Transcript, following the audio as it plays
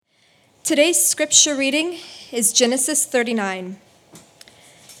Today's scripture reading is Genesis 39.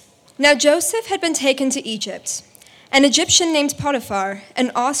 Now Joseph had been taken to Egypt. An Egyptian named Potiphar,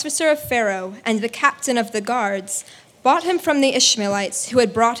 an officer of Pharaoh and the captain of the guards, bought him from the Ishmaelites who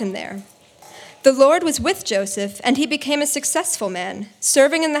had brought him there. The Lord was with Joseph, and he became a successful man,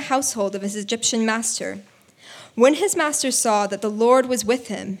 serving in the household of his Egyptian master. When his master saw that the Lord was with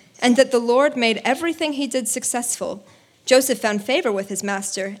him, and that the Lord made everything he did successful, Joseph found favor with his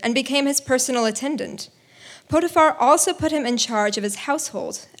master and became his personal attendant. Potiphar also put him in charge of his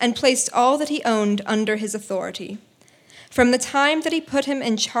household and placed all that he owned under his authority. From the time that he put him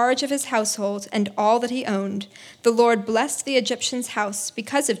in charge of his household and all that he owned, the Lord blessed the Egyptian's house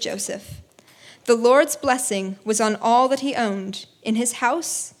because of Joseph. The Lord's blessing was on all that he owned, in his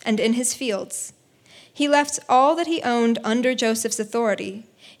house and in his fields. He left all that he owned under Joseph's authority.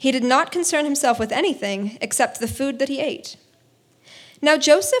 He did not concern himself with anything except the food that he ate. Now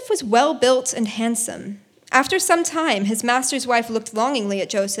Joseph was well built and handsome. After some time, his master's wife looked longingly at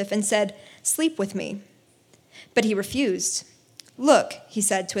Joseph and said, "Sleep with me." But he refused. "Look," he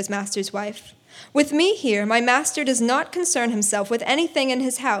said to his master's wife, "with me here, my master does not concern himself with anything in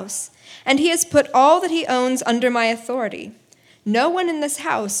his house, and he has put all that he owns under my authority. No one in this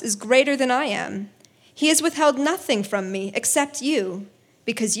house is greater than I am. He has withheld nothing from me except you,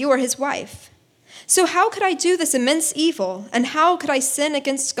 because you are his wife. So how could I do this immense evil, and how could I sin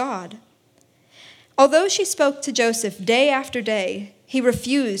against God?" Although she spoke to Joseph day after day, he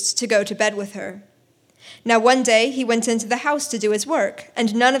refused to go to bed with her. Now one day he went into the house to do his work,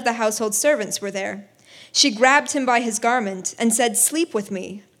 and none of the household servants were there. She grabbed him by his garment and said, "Sleep with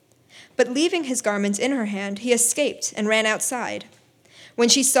me." But leaving his garment in her hand, he escaped and ran outside. When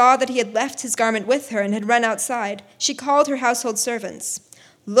she saw that he had left his garment with her and had run outside, she called her household servants.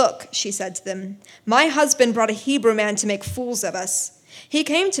 "Look," she said to them, "my husband brought a Hebrew man to make fools of us. He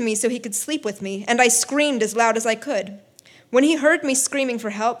came to me so he could sleep with me, and I screamed as loud as I could. When he heard me screaming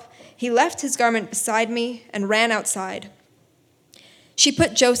for help, he left his garment beside me and ran outside." She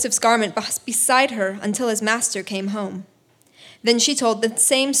put Joseph's garment beside her until his master came home. Then she told the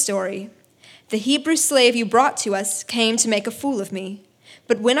same story. "The Hebrew slave you brought to us came to make a fool of me.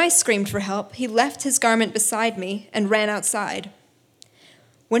 But when I screamed for help, he left his garment beside me and ran outside."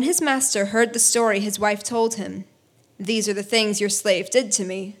 When his master heard the story his wife told him, "These are the things your slave did to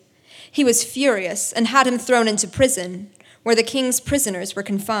me," he was furious and had him thrown into prison, where the king's prisoners were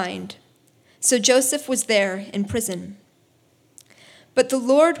confined. So Joseph was there in prison. But the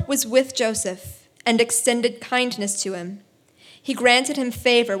Lord was with Joseph and extended kindness to him. He granted him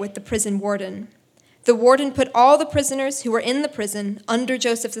favor with the prison warden. The warden put all the prisoners who were in the prison under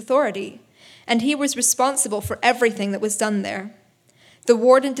Joseph's authority, and he was responsible for everything that was done there. The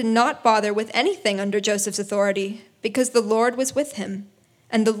warden did not bother with anything under Joseph's authority because the Lord was with him,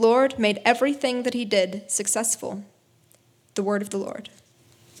 and the Lord made everything that he did successful. The word of the Lord.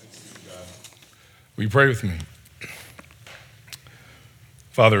 Will you pray with me?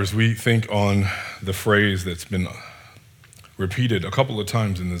 Father, as we think on the phrase that's been repeated a couple of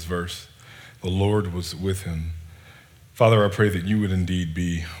times in this verse, the Lord was with him. Father, I pray that you would indeed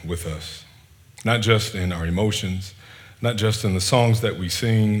be with us, not just in our emotions, not just in the songs that we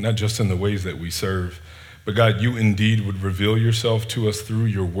sing, not just in the ways that we serve, but God, you indeed would reveal yourself to us through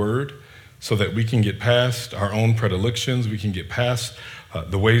your word so that we can get past our own predilections, we can get past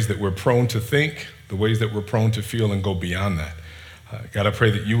the ways that we're prone to think, the ways that we're prone to feel, and go beyond that. God, I pray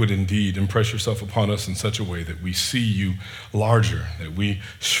that you would indeed impress yourself upon us in such a way that we see you larger, that we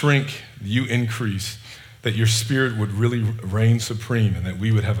shrink, you increase, that your spirit would really reign supreme, and that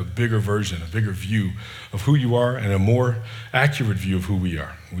we would have a bigger version, a bigger view of who you are, and a more accurate view of who we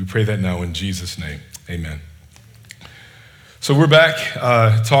are. We pray that now in Jesus' name, amen. So we're back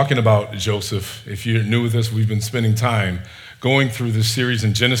talking about Joseph. If you're new with us, we've been spending time going through this series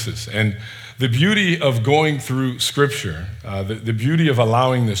in Genesis. And the beauty of going through Scripture, the beauty of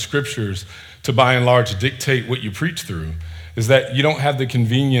allowing the Scriptures to by and large dictate what you preach through, is that you don't have the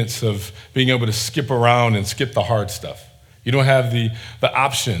convenience of being able to skip around and skip the hard stuff. You don't have the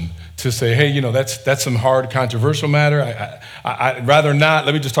option to say, hey, that's some hard, controversial matter. I'd rather not.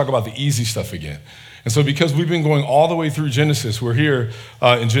 Let me just talk about the easy stuff again. And so because we've been going all the way through Genesis, we're here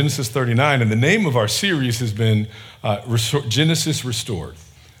in Genesis 39, and the name of our series has been Genesis Restored.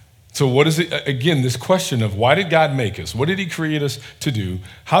 So what is it? Again, this question of why did God make us? What did he create us to do?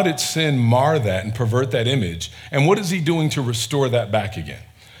 How did sin mar that and pervert that image? And what is he doing to restore that back again?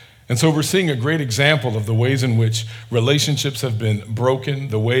 And so we're seeing a great example of the ways in which relationships have been broken,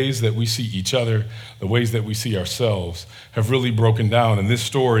 the ways that we see each other, the ways that we see ourselves have really broken down. And this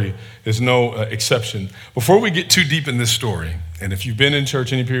story is no exception. Before we get too deep in this story, And if you've been in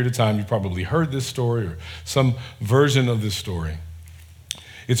church any period of time, you've probably heard this story or some version of this story.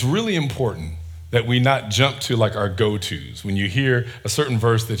 It's really important that we not jump to like our go-tos. When you hear a certain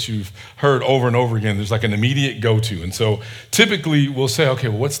verse that you've heard over and over again, there's like an immediate go-to. And so typically we'll say, okay,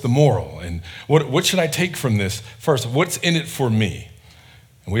 well, what's the moral? And what should I take from this first? What's in it for me?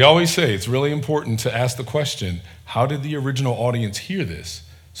 And we always say it's really important to ask the question, how did the original audience hear this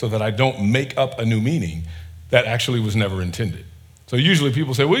so that I don't make up a new meaning that actually was never intended? So usually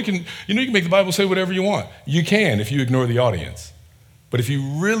people say, well, you can make the Bible say whatever you want. You can if you ignore the audience. But if you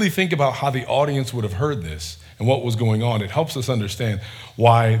really think about how the audience would have heard this and what was going on, it helps us understand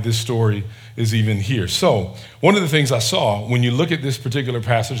why this story is even here. So one of the things I saw when you look at this particular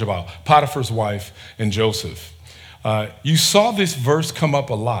passage about Potiphar's wife and Joseph, you saw this verse come up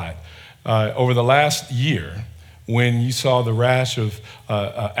a lot over the last year when you saw the rash of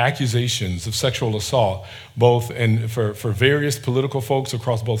accusations of sexual assault, both for various political folks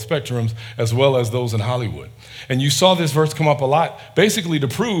across both spectrums, as well as those in Hollywood. And you saw this verse come up a lot, basically to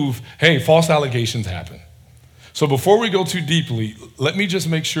prove, hey, false allegations happen. So before we go too deeply, let me just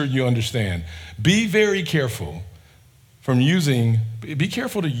make sure you understand. Be very careful be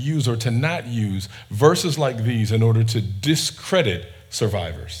careful to use or to not use verses like these in order to discredit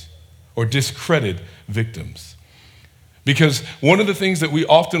survivors or discredit victims. Because one of the things that we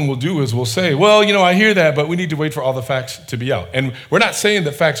often will do is we'll say, well, I hear that, but we need to wait for all the facts to be out. And we're not saying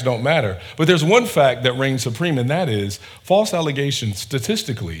that facts don't matter, but there's one fact that reigns supreme, and that is false allegations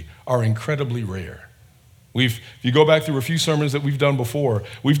statistically are incredibly rare. If you go back through a few sermons that we've done before,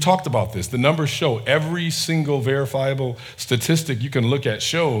 we've talked about this. The numbers show every single verifiable statistic you can look at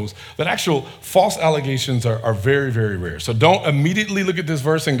shows that actual false allegations are very, very rare. So don't immediately look at this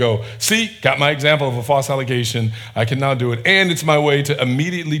verse and go, see, got my example of a false allegation. I can now do it. And it's my way to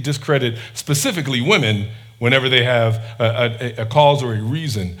immediately discredit specifically women whenever they have a cause or a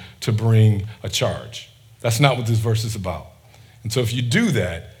reason to bring a charge. That's not what this verse is about. And so if you do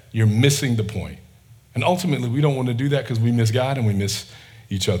that, you're missing the point. And ultimately, we don't want to do that because we miss God and we miss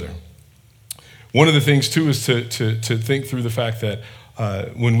each other. One of the things, too, is to think through the fact that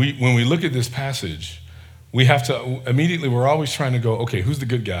when we look at this passage, we have to immediately, we're always trying to go, okay, who's the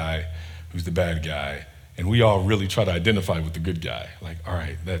good guy? Who's the bad guy? And we all really try to identify with the good guy. Like, all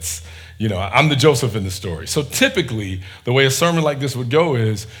right, I'm the Joseph in the story. So typically, the way a sermon like this would go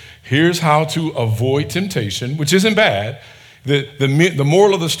is, here's how to avoid temptation, which isn't bad. The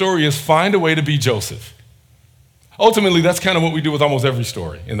moral of the story is find a way to be Joseph. Ultimately, that's kind of what we do with almost every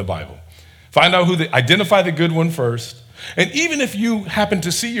story in the Bible. Identify the good one first. And even if you happen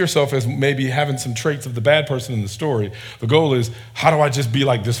to see yourself as maybe having some traits of the bad person in the story, the goal is, how do I just be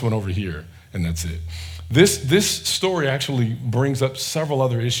like this one over here? And that's it. This story actually brings up several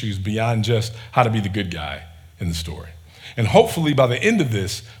other issues beyond just how to be the good guy in the story. And hopefully by the end of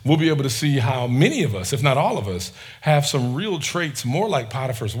this, we'll be able to see how many of us, if not all of us, have some real traits more like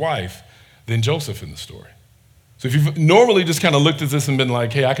Potiphar's wife than Joseph in the story. So if you've normally just kind of looked at this and been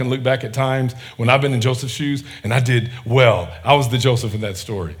like, hey, I can look back at times when I've been in Joseph's shoes and I did well. I was the Joseph in that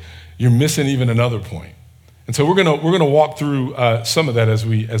story. You're missing even another point. And so we're gonna walk through some of that as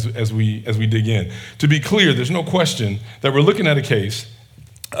we dig in. To be clear, there's no question that we're looking at a case.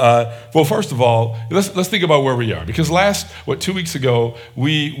 Well, first of all, let's think about where we are. Because 2 weeks ago,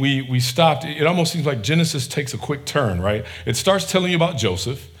 we stopped. It almost seems like Genesis takes a quick turn, right? It starts telling you about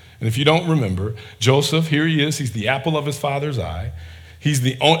Joseph. And if you don't remember, Joseph, here he is. He's the apple of his father's eye.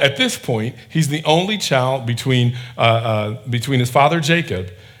 At this point, he's the only child between his father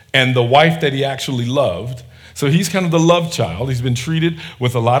Jacob and the wife that he actually loved. So he's kind of the love child. He's been treated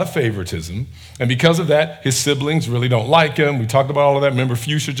with a lot of favoritism. And because of that, his siblings really don't like him. We talked about all of that. Remember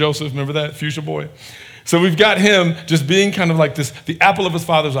Fuchsia Joseph? Remember that? Fuchsia boy? So we've got him just being kind of like this, the apple of his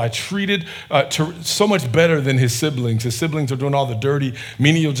father's eye, treated so much better than his siblings. His siblings are doing all the dirty,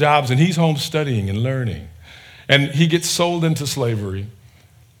 menial jobs, and he's home studying and learning. And he gets sold into slavery,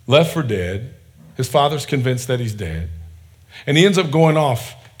 left for dead. His father's convinced that he's dead. And he ends up going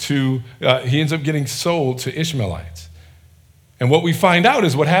off he ends up getting sold to Ishmaelites. And what we find out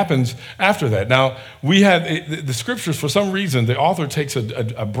is what happens after that. Now, we have the scriptures, for some reason, the author takes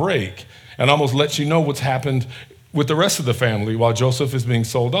a break and almost lets you know what's happened with the rest of the family while Joseph is being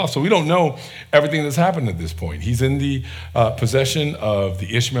sold off. So we don't know everything that's happened at this point. He's in the possession of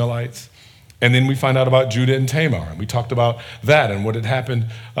the Ishmaelites. And then we find out about Judah and Tamar. And we talked about that and what had happened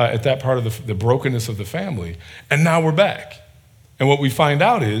at that part of the brokenness of the family. And now we're back. And what we find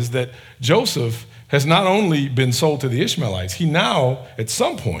out is that Joseph has not only been sold to the Ishmaelites, he now, at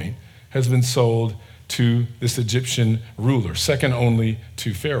some point, has been sold to this Egyptian ruler, second only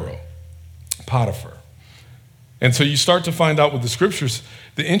to Pharaoh, Potiphar. And so you start to find out with the scriptures,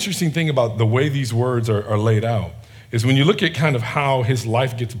 the interesting thing about the way these words are laid out is when you look at kind of how his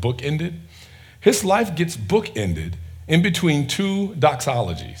life gets bookended, his life gets bookended in between two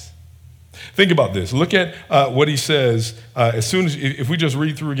doxologies. Think about this. Look at what he says as soon as, if we just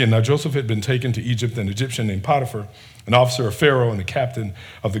read through again. Now, Joseph had been taken to Egypt. An Egyptian named Potiphar, an officer of Pharaoh and the captain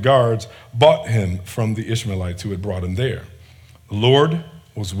of the guards, bought him from the Ishmaelites who had brought him there. The Lord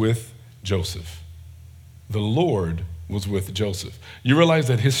was with Joseph. The Lord was with Joseph. You realize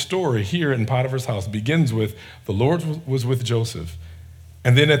that his story here in Potiphar's house begins with the Lord was with Joseph.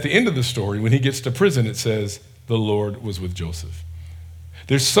 And then at the end of the story, when he gets to prison, it says the Lord was with Joseph.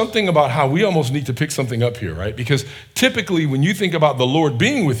 There's something about how we almost need to pick something up here, right? Because typically when you think about the Lord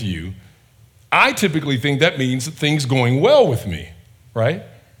being with you, I typically think that means things going well with me, right?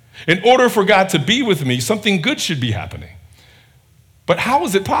 In order for God to be with me, something good should be happening. But how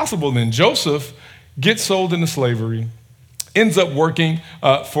is it possible then? Joseph gets sold into slavery, ends up working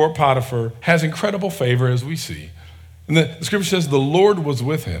for Potiphar, has incredible favor as we see. And the scripture says the Lord was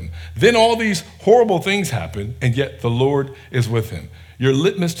with him. Then all these horrible things happen, and yet the Lord is with him. Your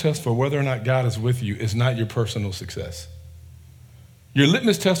litmus test for whether or not God is with you is not your personal success. Your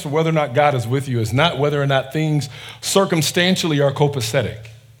litmus test for whether or not God is with you is not whether or not things circumstantially are copacetic.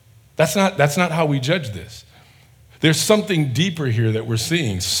 That's not how we judge this. There's something deeper here that we're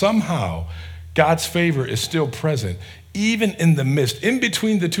seeing. Somehow, God's favor is still present. Even in the midst, in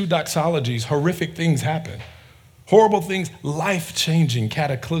between the two doxologies, horrific things happen. Horrible things, life-changing,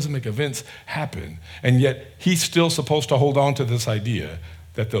 cataclysmic events happen. And yet, he's still supposed to hold on to this idea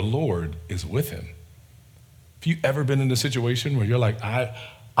that the Lord is with him. Have you ever been in a situation where you're like,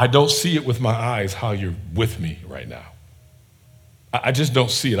 I don't see it with my eyes how you're with me right now? I just don't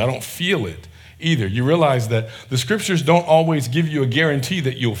see it. I don't feel it either. You realize that the scriptures don't always give you a guarantee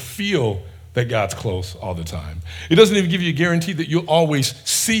that you'll feel that God's close all the time. It doesn't even give you a guarantee that you'll always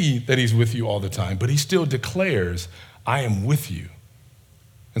see that he's with you all the time, but he still declares, I am with you.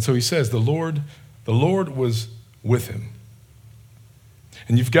 And so he says, the Lord was with him.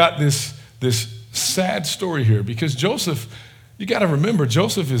 And you've got this sad story here because Joseph, you got to remember,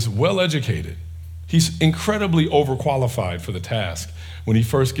 Joseph is well educated. He's incredibly overqualified for the task when he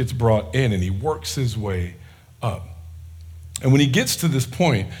first gets brought in, and he works his way up. And when he gets to this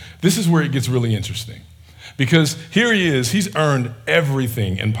point, this is where it gets really interesting. Because here he is, he's earned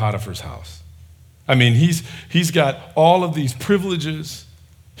everything in Potiphar's house. I mean, he's got all of these privileges.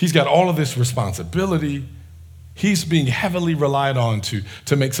 He's got all of this responsibility. He's being heavily relied on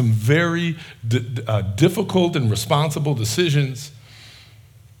to make some very difficult and responsible decisions.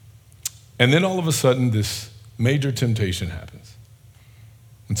 And then all of a sudden, this major temptation happens.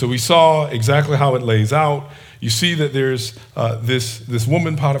 And so we saw exactly how it lays out. You see that there's this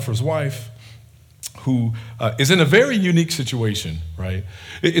woman, Potiphar's wife, who is in a very unique situation, right?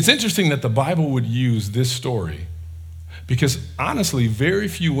 It's interesting that the Bible would use this story because honestly, very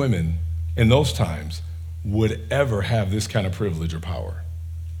few women in those times would ever have this kind of privilege or power.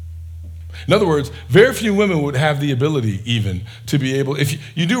 In other words, very few women would have the ability even to be able, if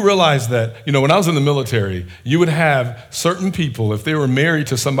you do realize that, when I was in the military, you would have certain people, if they were married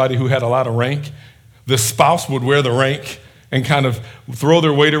to somebody who had a lot of rank, the spouse would wear the rank and kind of throw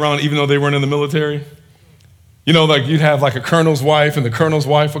their weight around even though they weren't in the military. Like you'd have like a colonel's wife, and the colonel's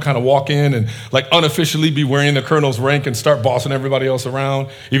wife would kind of walk in and like unofficially be wearing the colonel's rank and start bossing everybody else around,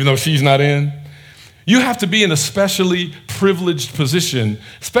 even though she's not in. You have to be in a specially privileged position,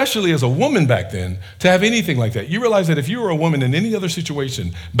 especially as a woman back then, to have anything like that. You realize that if you were a woman in any other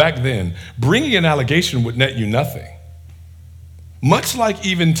situation back then, bringing an allegation would net you nothing. Much like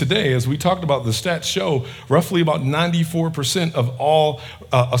even today, as we talked about, the stats show roughly about 94% of all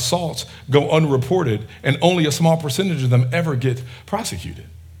assaults go unreported, and only a small percentage of them ever get prosecuted.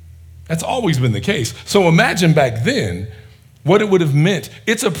 That's always been the case. So imagine back then what it would have meant.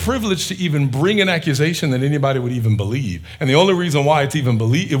 It's a privilege to even bring an accusation that anybody would even believe. And the only reason why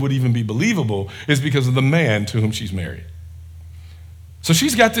it would even be believable is because of the man to whom she's married. So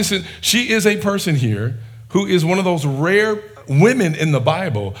she's got this, she is a person here who is one of those rare women in the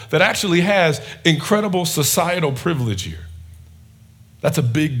Bible that actually has incredible societal privilege here. That's a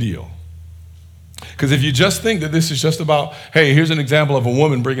big deal. Because if you just think that this is just about, hey, here's an example of a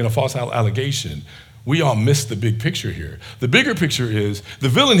woman bringing a false allegation, we all miss the big picture here. The bigger picture is the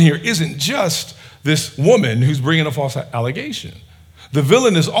villain here isn't just this woman who's bringing a false allegation. The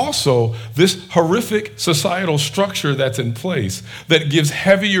villain is also this horrific societal structure that's in place that gives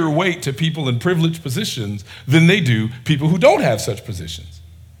heavier weight to people in privileged positions than they do people who don't have such positions.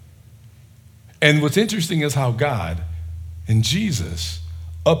 And what's interesting is how God and Jesus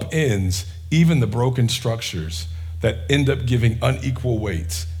upends even the broken structures that end up giving unequal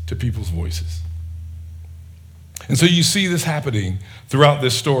weights to people's voices. And so you see this happening throughout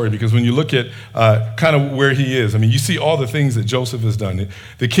this story, because when you look at kind of where he is, I mean, you see all the things that Joseph has done.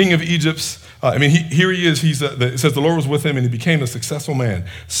 The king of Egypt, here he is. It says the Lord was with him, and he became a successful man,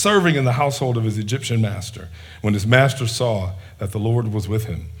 serving in the household of his Egyptian master. When his master saw that the Lord was with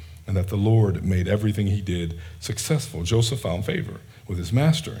him and that the Lord made everything he did successful, Joseph found favor with his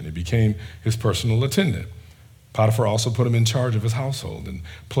master, and he became his personal attendant. Potiphar also put him in charge of his household and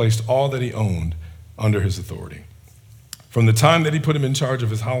placed all that he owned under his authority. From the time that he put him in charge of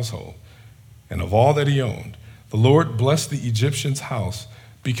his household and of all that he owned, the Lord blessed the Egyptian's house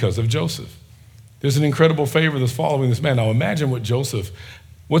because of Joseph. There's an incredible favor that's following this man. Now imagine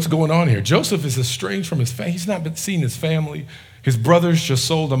what's going on here. Joseph is estranged from his family. He's not been seeing his family. His brothers just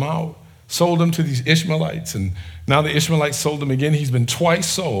sold him out, sold him to these Ishmaelites, and now the Ishmaelites sold him again. He's been twice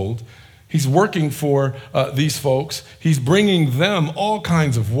sold. He's working for these folks. He's bringing them all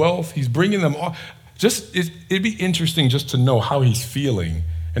kinds of wealth. He's bringing them all. It'd be interesting just to know how he's feeling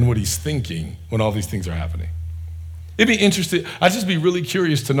and what he's thinking when all these things are happening. It'd be interesting. I'd just be really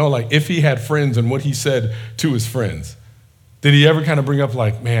curious to know, like, if he had friends and what he said to his friends. Did he ever kind of bring up,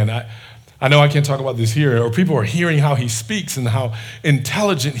 like, man, I know I can't talk about this here, or people are hearing how he speaks and how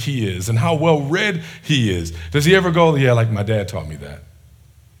intelligent he is and how well-read he is. Does he ever go, yeah, like my dad taught me that?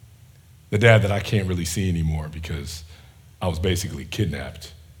 The dad that I can't really see anymore because I was basically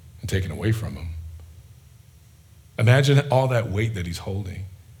kidnapped and taken away from him. Imagine all that weight that he's holding,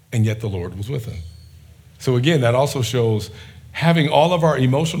 and yet the Lord was with him. So again, that also shows having all of our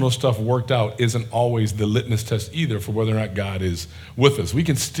emotional stuff worked out isn't always the litmus test either for whether or not God is with us. We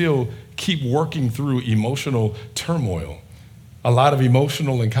can still keep working through emotional turmoil, a lot of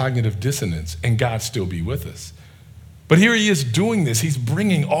emotional and cognitive dissonance, and God still be with us. But here he is doing this. He's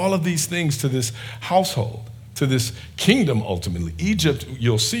bringing all of these things to this household, to this kingdom ultimately. Egypt,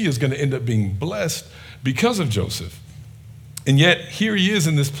 you'll see, is going to end up being blessed because of Joseph. And yet here he is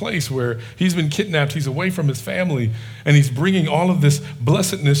in this place where he's been kidnapped, he's away from his family, and he's bringing all of this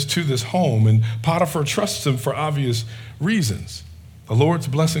blessedness to this home. And Potiphar trusts him for obvious reasons. The Lord's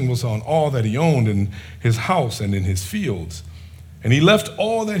blessing was on all that he owned in his house and in his fields. And he left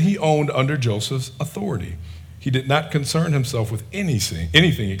all that he owned under Joseph's authority. He did not concern himself with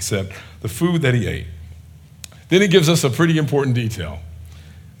anything except the food that he ate. Then he gives us a pretty important detail.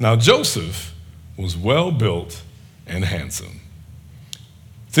 Now Joseph was well-built and handsome.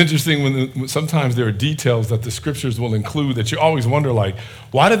 It's interesting when sometimes there are details that the scriptures will include that you always wonder, like,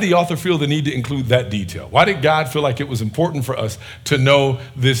 why did the author feel the need to include that detail? Why did God feel like it was important for us to know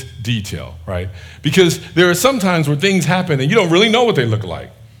this detail, right? Because there are some times where things happen and you don't really know what they look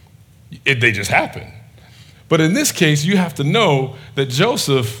like. They just happen. But in this case, you have to know that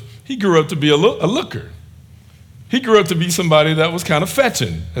Joseph, he grew up to be a looker. He grew up to be somebody that was kind of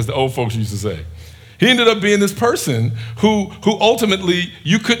fetching, as the old folks used to say. He ended up being this person who ultimately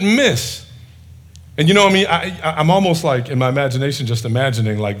you couldn't miss. And you know what I mean? I'm almost like, in my imagination, just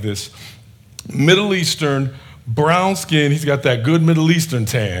imagining like this Middle Eastern, brown skin. He's got that good Middle Eastern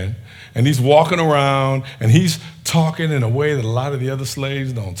tan. And he's walking around and he's talking in a way that a lot of the other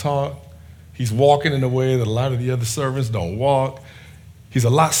slaves don't talk. He's walking in a way that a lot of the other servants don't walk. He's a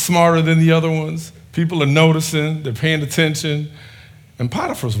lot smarter than the other ones. People are noticing, they're paying attention. And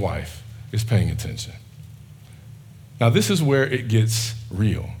Potiphar's wife is paying attention. Now, this is where it gets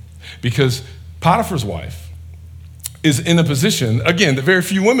real, because Potiphar's wife is in a position, again, that very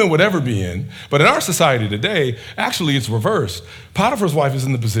few women would ever be in, but in our society today, actually it's reversed. Potiphar's wife is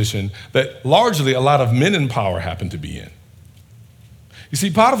in the position that largely a lot of men in power happen to be in. You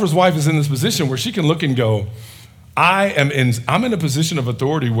see, Potiphar's wife is in this position where she can look and go, I'm in a position of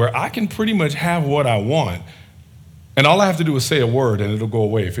authority where I can pretty much have what I want, and all I have to do is say a word and it'll go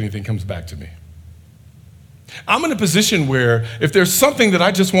away if anything comes back to me. I'm in a position where if there's something that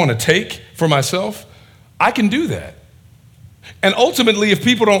I just want to take for myself, I can do that. And ultimately, if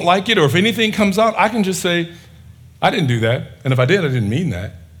people don't like it or if anything comes out, I can just say, I didn't do that. And if I did, I didn't mean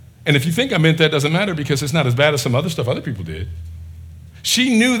that. And if you think I meant that, doesn't matter because it's not as bad as some other stuff other people did.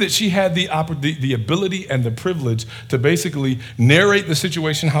 She knew that she had the ability and the privilege to basically narrate the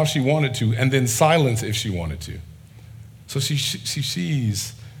situation how she wanted to and then silence if she wanted to. So she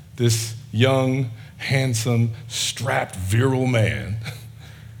sees this young, handsome, strapped, virile man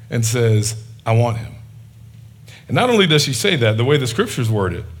and says, I want him. And not only does she say that, the way the scriptures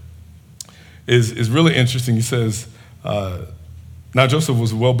word it is really interesting. He says, now Joseph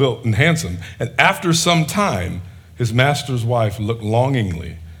was well built and handsome, and after some time, his master's wife looked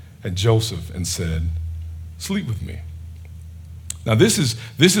longingly at Joseph and said, sleep with me. Now, this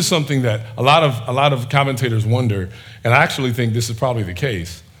is something that a lot of commentators wonder, and I actually think this is probably the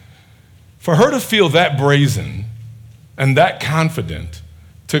case. For her to feel that brazen and that confident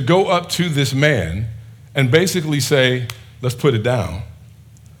to go up to this man and basically say, let's put it down,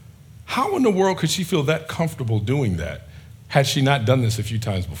 how in the world could she feel that comfortable doing that had she not done this a few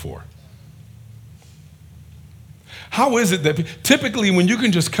times before? How is it that typically when you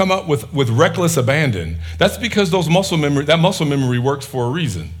can just come up with reckless abandon, that's because that muscle memory works for a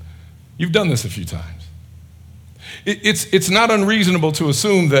reason. You've done this a few times. It's not unreasonable to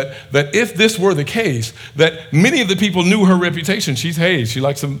assume that if this were the case, that many of the people knew her reputation. She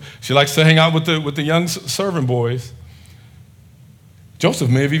likes to hang out with the young servant boys. Joseph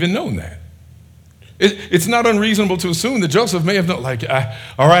may have even known that. It's not unreasonable to assume that Joseph may have known,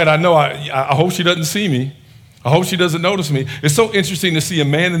 all right, I know, I hope she doesn't see me. I hope she doesn't notice me. It's so interesting to see a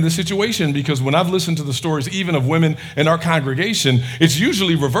man in this situation because when I've listened to the stories even of women in our congregation, it's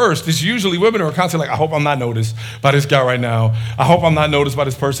usually reversed. It's usually women who are constantly like, I hope I'm not noticed by this guy right now. I hope I'm not noticed by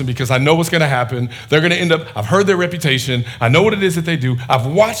this person because I know what's going to happen. They're going to end up, I've heard their reputation. I know what it is that they do. I've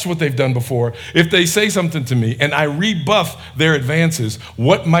watched what they've done before. If they say something to me and I rebuff their advances,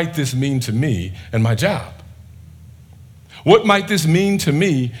 what might this mean to me and my job? What might this mean to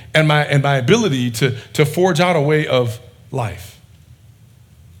me and my ability to forge out a way of life?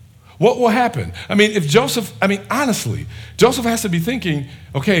 What will happen? Honestly, Joseph has to be thinking,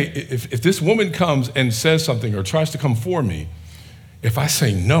 okay, if this woman comes and says something or tries to come for me, if I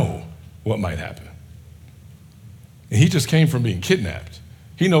say no, what might happen? And he just came from being kidnapped.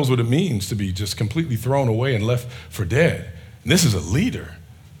 He knows what it means to be just completely thrown away and left for dead. And this is a leader.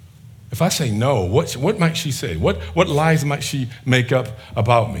 If I say no, what might she say? What lies might she make up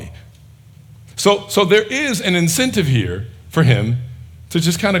about me? So there is an incentive here for him to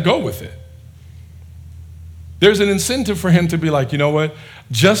just kind of go with it. There's an incentive for him to be like, you know what?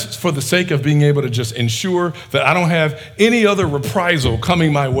 Just for the sake of being able to just ensure that I don't have any other reprisal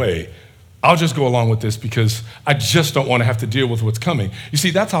coming my way, I'll just go along with this because I just don't want to have to deal with what's coming. You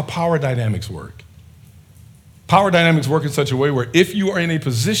see, that's how power dynamics work. Power dynamics work in such a way where if you are in a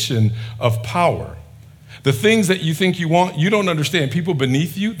position of power, the things that you think you want, you don't understand. People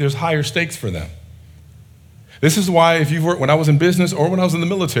beneath you, there's higher stakes for them. This is why if you've worked, when I was in business or when I was in the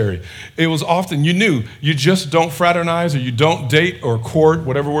military, it was often, you knew, you just don't fraternize or you don't date or court,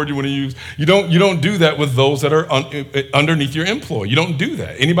 whatever word you want to use. You don't do that with those that are underneath your employ. You don't do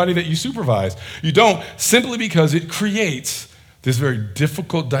that. Anybody that you supervise, you don't, simply because it creates this very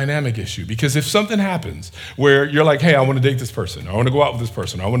difficult dynamic issue. Because if something happens where you're like, hey, I want to date this person, or I want to go out with this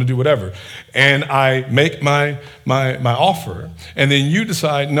person, or I want to do whatever, and I make my offer, and then you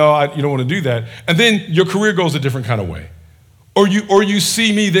decide, no, you don't want to do that, and then your career goes a different kind of way. Or you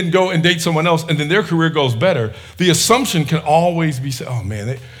see me then go and date someone else, and then their career goes better, the assumption can always be, oh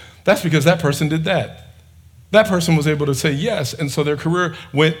man, that's because that person did that. That person was able to say yes, and so their career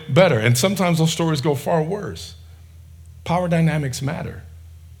went better. And sometimes those stories go far worse. Power dynamics matter.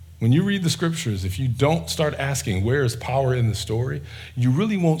 When you read the scriptures, if you don't start asking where is power in the story, you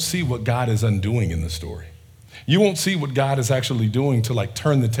really won't see what God is undoing in the story. You won't see what God is actually doing to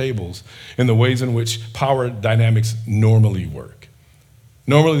turn the tables in the ways in which power dynamics normally work.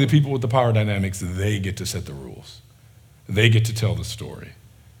 Normally the people with the power dynamics, they get to set the rules. They get to tell the story.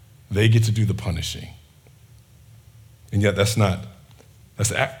 They get to do the punishing. And yet that's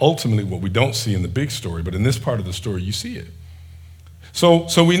ultimately what we don't see in the big story, but in this part of the story, you see it.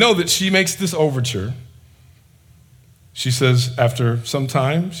 So we know that she makes this overture. She says, after some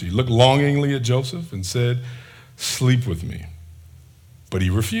time, she looked longingly at Joseph and said, sleep with me. But he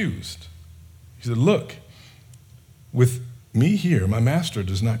refused. He said, look, with me here, my master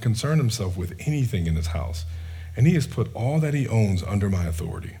does not concern himself with anything in his house, and he has put all that he owns under my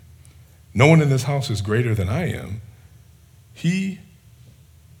authority. No one in this house is greater than I am. He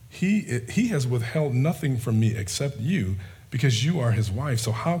has withheld nothing from me except you, because you are his wife.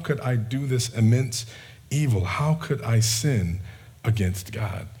 So how could I do this immense evil? How could I sin against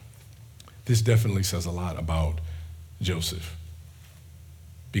God? This definitely says a lot about Joseph.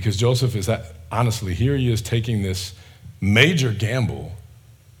 Because Joseph is, honestly, here he is taking this major gamble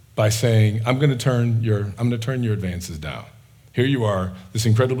by saying, I'm going to turn your advances down. Here you are, this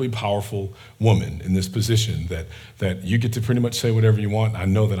incredibly powerful woman in this position that you get to pretty much say whatever you want. I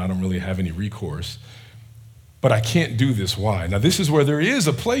know that I don't really have any recourse, but I can't do this. Why? Now, this is where there is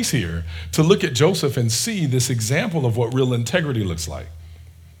a place here to look at Joseph and see this example of what real integrity looks like.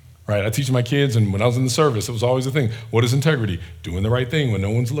 Right? I teach my kids, and when I was in the service, it was always a thing. What is integrity? Doing the right thing when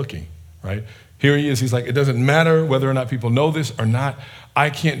no one's looking. right? Here he is. He's like, it doesn't matter whether or not people know this or not. I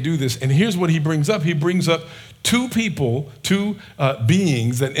can't do this. And here's what he brings up. He brings up two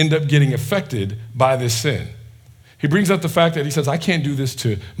beings that end up getting affected by this sin. He brings up the fact that he says, I can't do this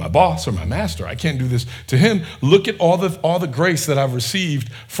to my boss or my master. I can't do this to him. Look at all the grace that I've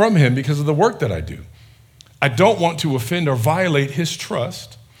received from him because of the work that I do. I don't want to offend or violate his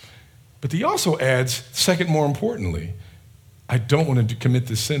trust. But he also adds, second, more importantly, I don't want to commit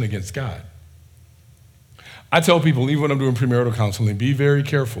this sin against God. I tell people, even when I'm doing premarital counseling, be very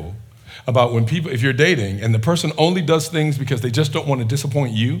careful about when people, if you're dating and the person only does things because they just don't want to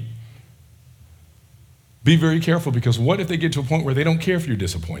disappoint you, be very careful, because what if they get to a point where they don't care if you're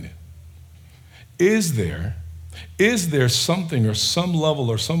disappointed? Is there something or some level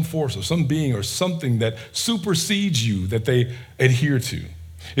or some force or some being or something that supersedes you that they adhere to?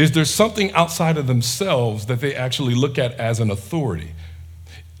 Is there something outside of themselves that they actually look at as an authority?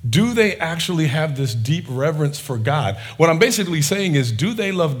 Do they actually have this deep reverence for God? What I'm basically saying is, do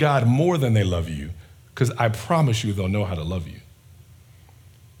they love God more than they love you? Because I promise you they'll know how to love you.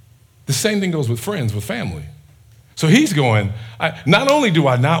 The same thing goes with friends, with family. So he's going, not only do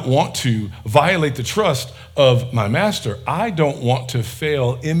I not want to violate the trust of my master, I don't want to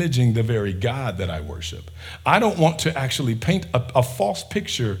fail imaging the very God that I worship. I don't want to actually paint a false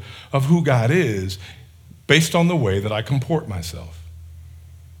picture of who God is based on the way that I comport myself.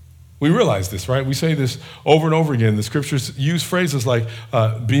 We realize this, right? We say this over and over again. The scriptures use phrases like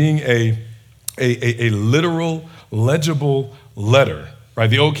being a literal, legible letter, right?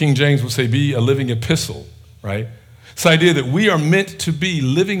 The old King James would say, be a living epistle, right? This idea that we are meant to be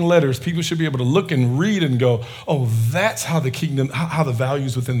living letters. People should be able to look and read and go, oh, that's how the kingdom, how the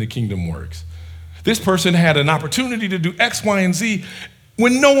values within the kingdom works. This person had an opportunity to do X, Y, and Z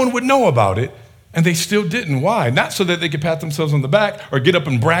when no one would know about it, and they still didn't. Why? Not so that they could pat themselves on the back or get up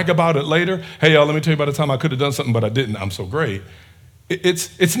and brag about it later. Hey, y'all, let me tell you about the time I could have done something, but I didn't. I'm so great.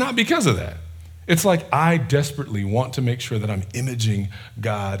 It's not because of that. It's like I desperately want to make sure that I'm imaging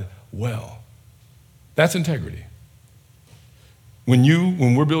God well. That's integrity.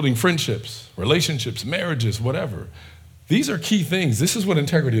 When we're building friendships, relationships, marriages, whatever, these are key things. This is what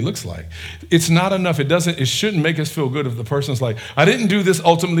integrity looks like. It's not enough. It shouldn't make us feel good if the person's like, I didn't do this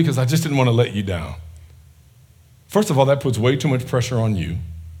ultimately because I just didn't want to let you down. First of all, that puts way too much pressure on you,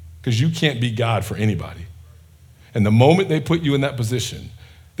 because you can't be God for anybody. And the moment they put you in that position,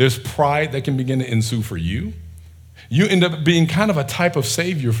 there's pride that can begin to ensue for you. You end up being kind of a type of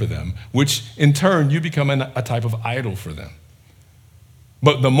savior for them, which in turn, you become a type of idol for them.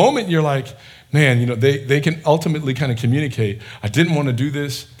 But the moment you're like, man, they can ultimately kind of communicate, I didn't want to do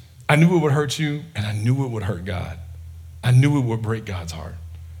this. I knew it would hurt you, and I knew it would hurt God. I knew it would break God's heart.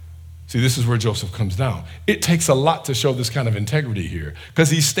 See, this is where Joseph comes down. It takes a lot to show this kind of integrity here,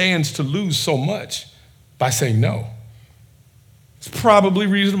 because he stands to lose so much by saying no. It's probably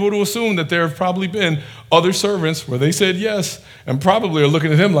reasonable to assume that there have probably been other servants where they said yes and probably are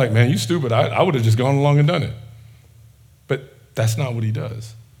looking at him like, man, you stupid. I would have just gone along and done it. But that's not what he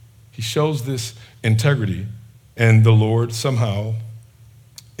does. He shows this integrity, and the Lord somehow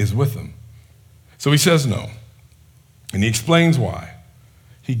is with him. So he says no, and he explains why.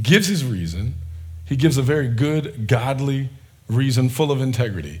 He gives his reason. He gives a very good, godly reason full of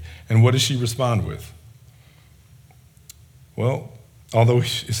integrity. And what does she respond with? Well,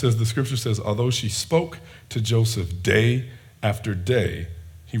 the scripture says, although she spoke to Joseph day after day,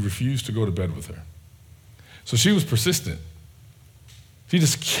 he refused to go to bed with her. So she was persistent. She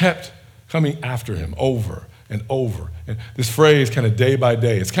just kept coming after him over and over. And this phrase, kind of day by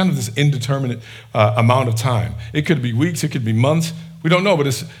day, it's kind of this indeterminate amount of time. It could be weeks, it could be months. We don't know, but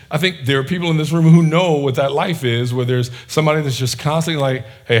I think there are people in this room who know what that life is, where there's somebody that's just constantly like,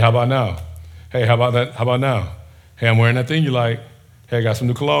 hey, how about now? Hey, how about that? How about now? Hey, I'm wearing that thing you like. Hey, I got some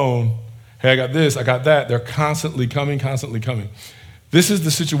new cologne. Hey, I got this, I got that. They're constantly coming, constantly coming. This is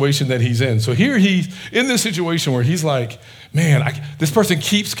the situation that he's in. So here he's in this situation where he's like, man, this person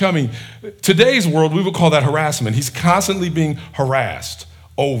keeps coming. Today's world, we would call that harassment. He's constantly being harassed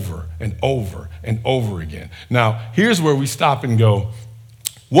over and over and over again. Now, here's where we stop and go,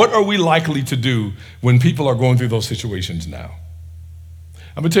 what are we likely to do when people are going through those situations now?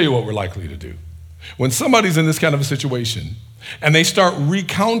 I'm going to tell you what we're likely to do. When somebody's in this kind of a situation And they start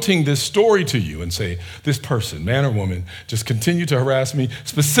recounting this story to you and say, this person, man or woman, just continue to harass me.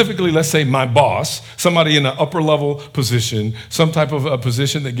 Specifically, let's say my boss, somebody in an upper level position, some type of a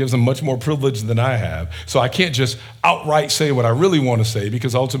position that gives them much more privilege than I have. So I can't just outright say what I really want to say,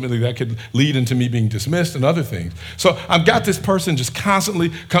 because ultimately that could lead into me being dismissed and other things. So I've got this person just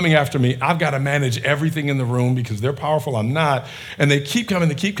constantly coming after me. I've got to manage everything in the room because they're powerful, I'm not. And they keep coming,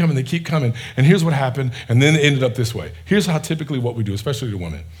 they keep coming, they keep coming. And here's what happened. And then it ended up this way. Here's how typically what we do, especially to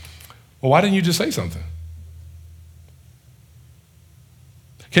women. Well, why didn't you just say something?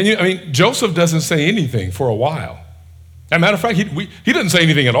 Joseph doesn't say anything for a while. As a matter of fact, he doesn't say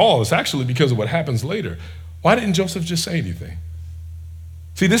anything at all. It's actually because of what happens later. Why didn't Joseph just say anything?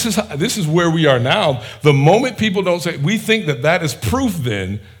 See, this is where we are now. The moment people don't say, we think that is proof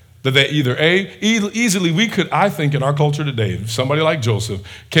then that they either easily we could, I think in our culture today, if somebody like Joseph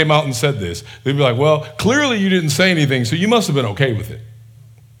came out and said this, they'd be like, well, clearly you didn't say anything, so you must have been okay with it.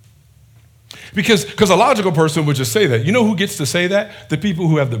 Because a logical person would just say that. You know who gets to say that? The people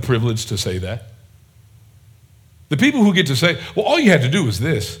who have the privilege to say that. The people who get to say, well, all you had to do was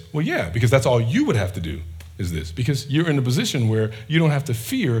this. Well, yeah, because that's all you would have to do is this. Because you're in a position where you don't have to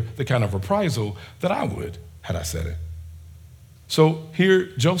fear the kind of reprisal that I would had I said it. So here,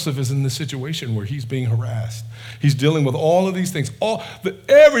 Joseph is in this situation where he's being harassed. He's dealing with all of these things.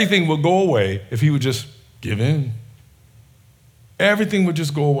 Everything would go away if he would just give in. Everything would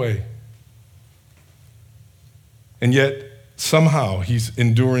just go away. And yet, somehow, he's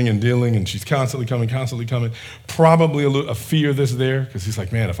enduring and dealing, and she's constantly coming. Probably a fear that's there, because he's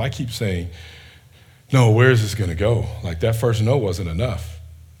like, man, if I keep saying, no, where is this going to go? Like, that first no wasn't enough.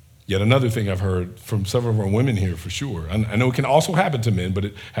 Yet another thing I've heard from several of our women here for sure. I know it can also happen to men, but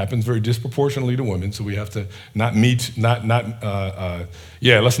it happens very disproportionately to women. So we have to let's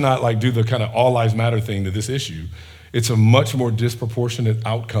not like do the kind of all lives matter thing to this issue. It's a much more disproportionate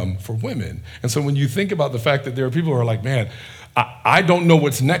outcome for women. And so when you think about the fact that there are people who are like, man, I don't know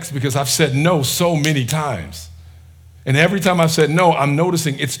what's next because I've said no so many times. And every time I've said no, I'm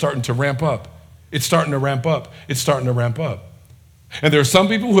noticing it's starting to ramp up. It's starting to ramp up. It's starting to ramp up. And there are some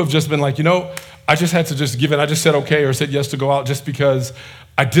people who have just been like, I just had to just give it. I just said okay or said yes to go out just because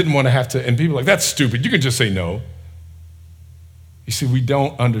I didn't want to have to. And people are like, that's stupid. You can just say no. You see, we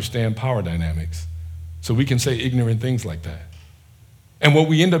don't understand power dynamics. So we can say ignorant things like that. And what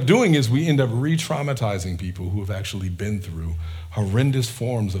we end up doing is we end up re-traumatizing people who have actually been through horrendous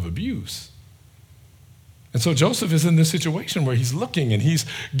forms of abuse. And so Joseph is in this situation where he's looking and he's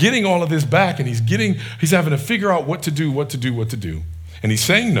getting all of this back and he's having to figure out what to do. And he's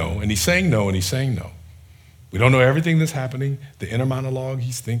saying no, and he's saying no, and he's saying no. We don't know everything that's happening, the inner monologue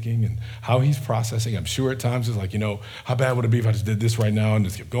he's thinking and how he's processing. I'm sure at times it's like, how bad would it be if I just did this right now and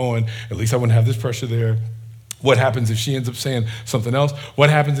just kept going? At least I wouldn't have this pressure there. What happens if she ends up saying something else?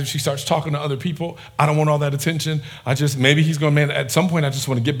 What happens if she starts talking to other people? I don't want all that attention. Maybe he's going, man, at some point I just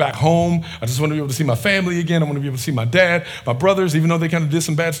want to get back home. I just want to be able to see my family again. I want to be able to see my dad, my brothers, even though they kind of did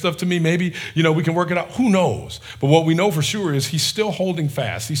some bad stuff to me. Maybe, we can work it out. Who knows? But what we know for sure is he's still holding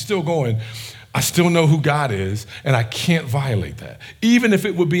fast. He's still going, I still know who God is, and I can't violate that. Even if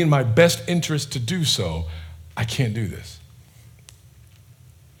it would be in my best interest to do so, I can't do this.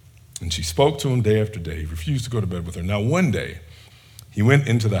 And she spoke to him day after day. He refused to go to bed with her. Now, one day, he went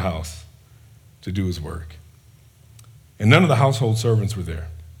into the house to do his work. And none of the household servants were there.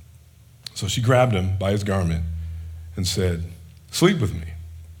 So she grabbed him by his garment and said, sleep with me.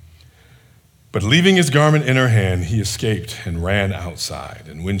 But leaving his garment in her hand, he escaped and ran outside.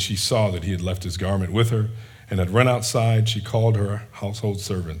 And when she saw that he had left his garment with her and had run outside, she called her household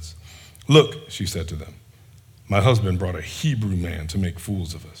servants. Look, she said to them, my husband brought a Hebrew man to make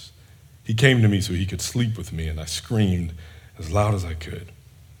fools of us. He came to me so he could sleep with me, and I screamed as loud as I could.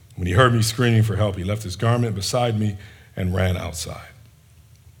 When he heard me screaming for help, he left his garment beside me and ran outside.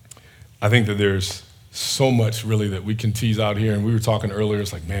 I think that there's so much really that we can tease out here, and we were talking earlier,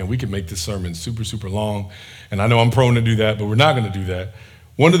 it's like, man, we could make this sermon super, super long, and I know I'm prone to do that, but we're not going to do that.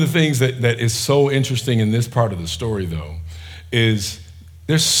 One of the things that is so interesting in this part of the story, though, is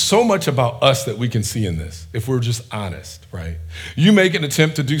there's so much about us that we can see in this, if we're just honest, right? You make an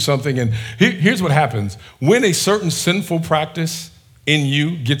attempt to do something, and here's what happens. When a certain sinful practice in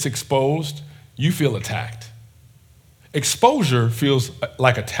you gets exposed, you feel attacked. Exposure feels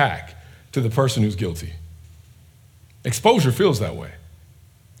like attack to the person who's guilty. Exposure feels that way.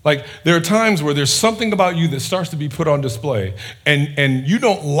 Like, there are times where there's something about you that starts to be put on display, and you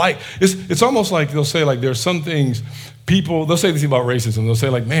don't like, it's almost like they'll say, like, there's some things, they'll say this about racism, they'll say,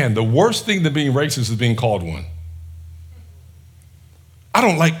 like, man, the worst thing than being racist is being called one.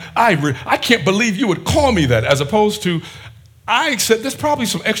 I can't believe you would call me that, as opposed to, I accept there's probably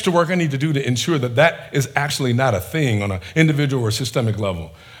some extra work I need to do to ensure that that is actually not a thing on an individual or systemic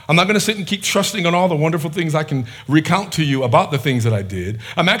level. I'm not going to sit and keep trusting on all the wonderful things I can recount to you about the things that I did.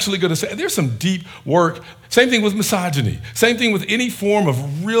 I'm actually going to say there's some deep work. Same thing with misogyny. Same thing with any form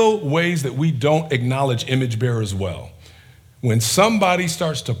of real ways that we don't acknowledge image bearers well. When somebody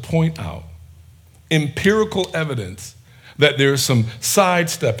starts to point out empirical evidence that there's some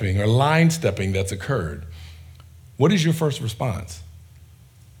sidestepping or line stepping that's occurred, what is your first response?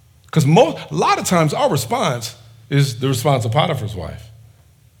 Because a lot of times our response is the response of Potiphar's wife.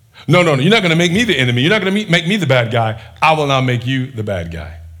 No, you're not going to make me the enemy. You're not going to make me the bad guy. I will now make you the bad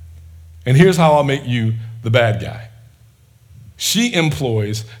guy. And here's how I'll make you the bad guy. She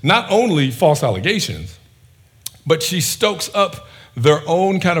employs not only false allegations, but she stokes up their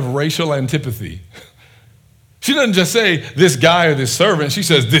own kind of racial antipathy. She doesn't just say this guy or this servant. She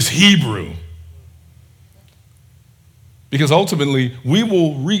says this Hebrew. Because ultimately, we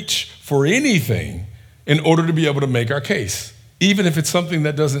will reach for anything in order to be able to make our case, even if it's something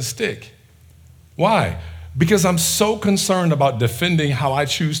that doesn't stick. Why? Because I'm so concerned about defending how I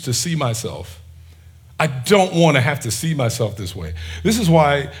choose to see myself. I don't want to have to see myself this way. This is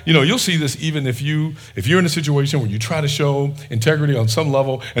why, you'll see this even if you're in a situation where you try to show integrity on some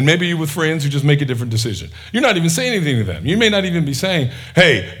level, and maybe you're with friends who just make a different decision. You're not even saying anything to them. You may not even be saying,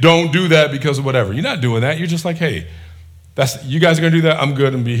 hey, don't do that because of whatever. You're not doing that. You're just like, hey, you guys are going to do that? I'm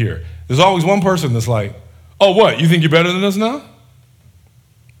good and be here. There's always one person that's like, oh, what? You think you're better than us now?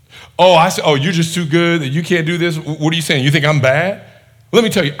 Oh, you're just too good that you can't do this? What are you saying? You think I'm bad? Let me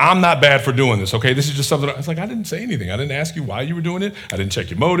tell you, I'm not bad for doing this, okay? This is just something. It's like, I didn't say anything. I didn't ask you why you were doing it. I didn't check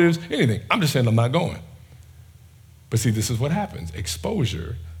your motives, anything. I'm just saying I'm not going. But see, this is what happens.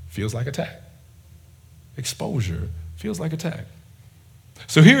 Exposure feels like attack. Exposure feels like attack.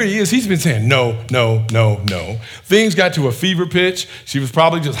 So here he is. He's been saying no. Things got to a fever pitch. She was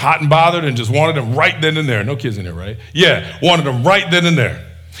probably just hot and bothered and just wanted him right then and there. No kids in there, right? Yeah, wanted him right then and there.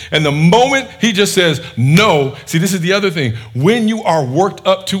 And the moment he just says no, see, this is the other thing. When you are worked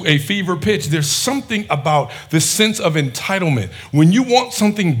up to a fever pitch, there's something about this sense of entitlement. When you want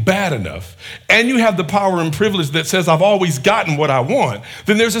something bad enough and you have the power and privilege that says I've always gotten what I want,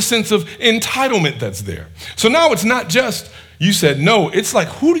 then there's a sense of entitlement that's there. So now it's not just you said no. It's like,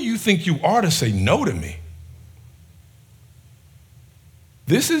 who do you think you are to say no to me?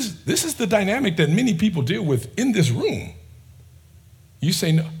 This is the dynamic that many people deal with in this room. You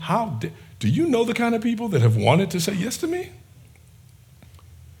say no. Do you know the kind of people that have wanted to say yes to me?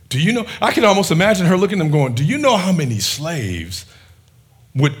 Do you know? I can almost imagine her looking at them going, do you know how many slaves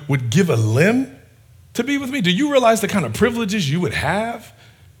would give a limb to be with me? Do you realize the kind of privileges you would have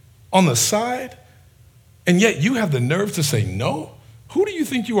on the side? And yet you have the nerve to say no? Who do you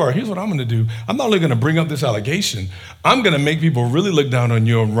think you are? Here's what I'm going to do. I'm not only going to bring up this allegation. I'm going to make people really look down on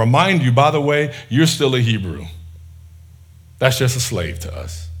you and remind you, by the way, you're still a Hebrew. That's just a slave to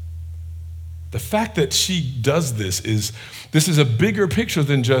us. The fact that she does this is a bigger picture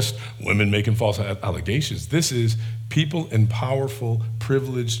than just women making false allegations. This is people in powerful,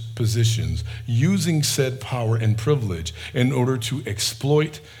 privileged positions using said power and privilege in order to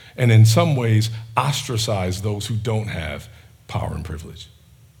exploit and in some ways ostracize those who don't have power and privilege.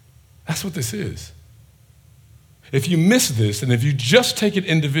 That's what this is. If you miss this, and if you just take it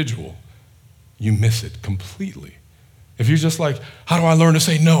individual, you miss it completely. If you're just like, how do I learn to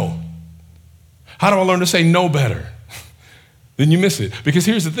say no? How do I learn to say no better? Then you miss it. Because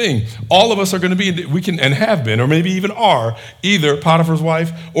here's the thing. All of us are going to be, we can and have been, or maybe even are, either Potiphar's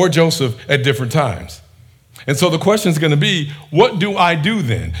wife or Joseph at different times. And so the question is going to be, what do I do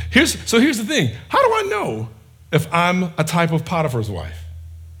then? Here's the thing. How do I know if I'm a type of Potiphar's wife?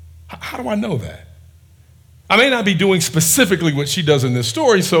 How do I know that? I may not be doing specifically what she does in this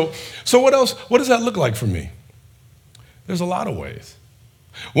story, so what else? What does that look like for me? There's a lot of ways.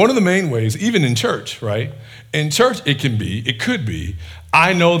 One of the main ways, even in church, right? In church, it could be,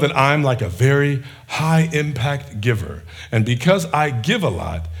 I know that I'm like a very high impact giver. And because I give a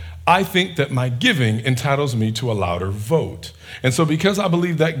lot, I think that my giving entitles me to a louder vote. And so because I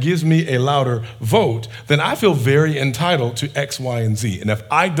believe that gives me a louder vote, then I feel very entitled to X, Y, and Z. And if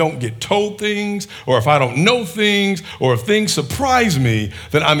I don't get told things, or if I don't know things, or if things surprise me,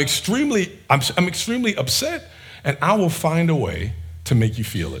 then I'm extremely upset, and I will find a way to make you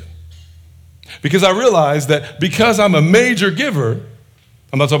feel it. Because I realize that because I'm a major giver,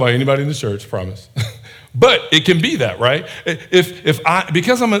 I'm not talking about anybody in the church, promise. But it can be that, right?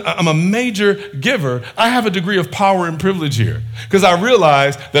 Because I'm a major giver, I have a degree of power and privilege here. Because I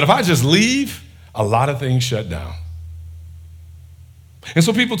realize that if I just leave, a lot of things shut down. And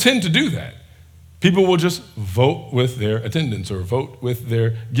so people tend to do that. People will just vote with their attendance or vote with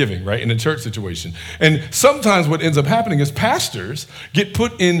their giving, right, in a church situation. And sometimes what ends up happening is pastors get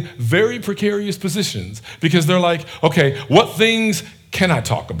put in very precarious positions because they're like, okay, what things can I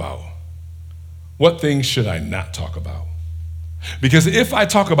talk about? What things should I not talk about? Because if I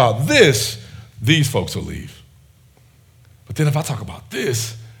talk about this, these folks will leave. But then if I talk about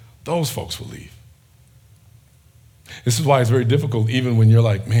this, those folks will leave. This is why it's very difficult even when you're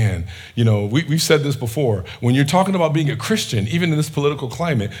like, man, we've said this before. When you're talking about being a Christian, even in this political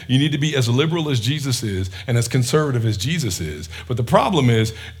climate, you need to be as liberal as Jesus is and as conservative as Jesus is. But the problem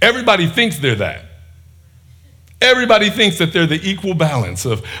is everybody thinks they're that. Everybody thinks that they're the equal balance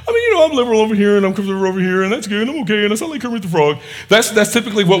of, I'm liberal over here and I'm conservative over here and that's good and I'm okay and I sound like Kermit the Frog. That's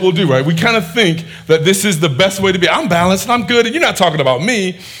typically what we'll do, right? We kind of think that this is the best way to be. I'm balanced and I'm good and you're not talking about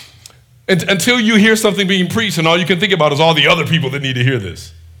me. Until you hear something being preached and all you can think about is all the other people that need to hear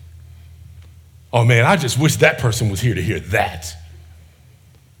this. Oh man, I just wish that person was here to hear that.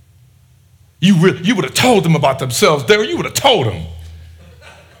 You would have told them about themselves. You would have told them.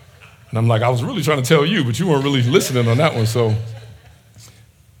 And I'm like, I was really trying to tell you, but you weren't really listening on that one. So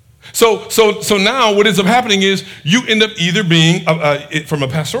now what ends up happening is you end up either being, from a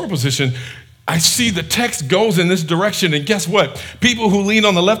pastoral position, I see the text goes in this direction, and guess what? People who lean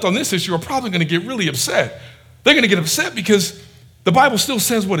on the left on this issue are probably going to get really upset. They're going to get upset because the Bible still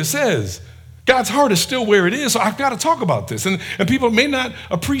says what it says. God's heart is still where it is, so I've got to talk about this. And people may not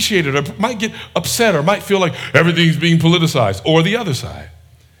appreciate it or might get upset or might feel like everything's being politicized, or the other side.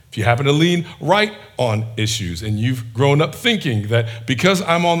 If you happen to lean right on issues and you've grown up thinking that because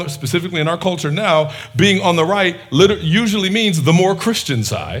I'm specifically in our culture now, being on the right usually means the more Christian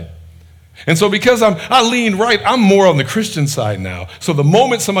side. And so because I lean right, I'm more on the Christian side now. So the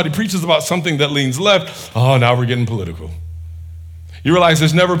moment somebody preaches about something that leans left, now we're getting political. You realize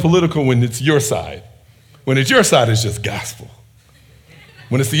it's never political when it's your side. When it's your side, it's just gospel.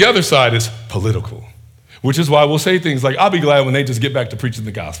 When it's the other side, it's political. Which is why we'll say things like, I'll be glad when they just get back to preaching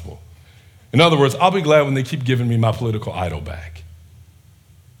the gospel. In other words, I'll be glad when they keep giving me my political idol back.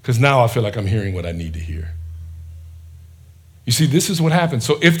 Because now I feel like I'm hearing what I need to hear. You see, this is what happens.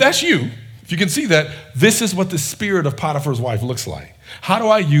 So if that's you, if you can see that, this is what the spirit of Potiphar's wife looks like. How do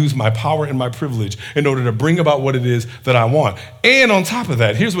I use my power and my privilege in order to bring about what it is that I want? And on top of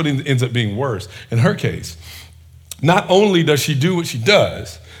that, here's what ends up being worse. In her case, not only does she do what she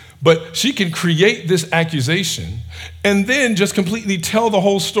does, but she can create this accusation and then just completely tell the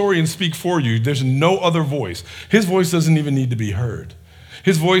whole story and speak for you. There's no other voice. His voice doesn't even need to be heard.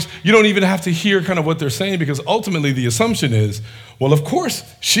 His voice, you don't even have to hear kind of what they're saying because ultimately the assumption is, well, of course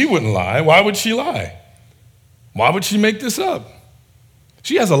she wouldn't lie. Why would she lie? Why would she make this up?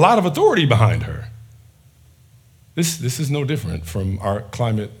 She has a lot of authority behind her. This is no different from our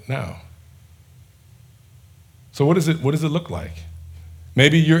climate now. So what does it look like?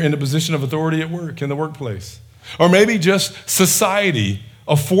 Maybe you're in a position of authority at work, in the workplace. Or maybe just society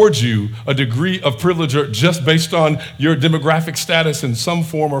affords you a degree of privilege just based on your demographic status in some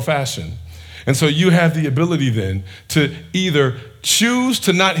form or fashion. And so you have the ability then to either choose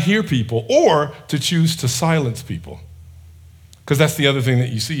to not hear people or to choose to silence people. Because that's the other thing that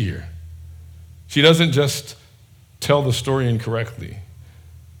you see here. She doesn't just tell the story incorrectly,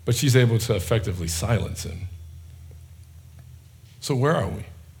 but she's able to effectively silence him. So where are we?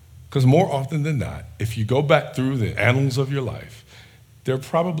 Because more often than not, if you go back through the annals of your life, there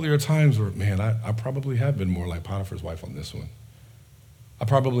probably are times where, man, I probably have been more like Potiphar's wife on this one. I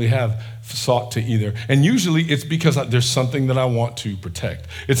probably have sought to either, and usually it's because there's something that I want to protect.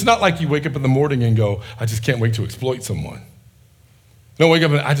 It's not like you wake up in the morning and go, I just can't wait to exploit someone. No, wake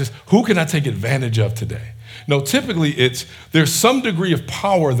up and who can I take advantage of today? No, typically there's some degree of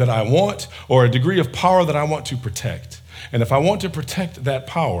power that I want or a degree of power that I want to protect. And if I want to protect that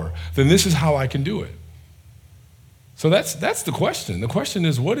power, then this is how I can do it. So that's the question. The question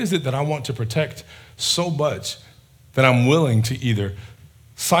is, what is it that I want to protect so much that I'm willing to either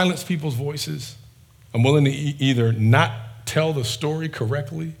silence people's voices, I'm willing to either not tell the story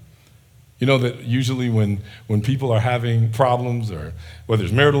correctly. You know that usually when people are having problems or whether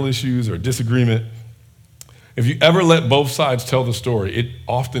it's marital issues or disagreement, if you ever let both sides tell the story, it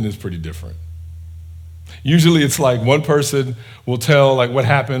often is pretty different. Usually it's like one person will tell like what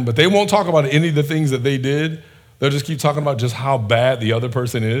happened, but they won't talk about any of the things that they did. They'll just keep talking about just how bad the other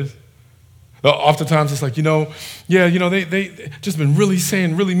person is. Oftentimes it's like, they just been really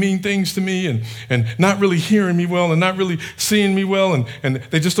saying really mean things to me and not really hearing me well and not really seeing me well and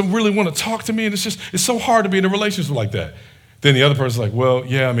they just don't really want to talk to me and it's so hard to be in a relationship like that. Then the other person's like, well,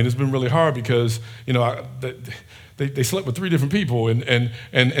 yeah, it's been really hard because, they they slept with 3 different people, and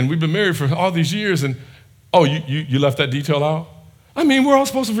we've been married for all these years, and oh, you left that detail out? I mean, we're all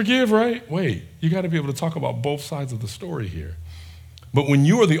supposed to forgive, right? Wait, you got to be able to talk about both sides of the story here. But when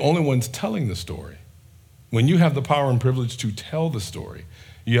you are the only ones telling the story, when you have the power and privilege to tell the story,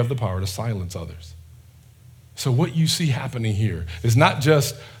 you have the power to silence others. So what you see happening here is not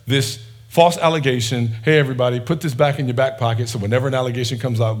just this false allegation, hey, everybody, put this back in your back pocket so whenever an allegation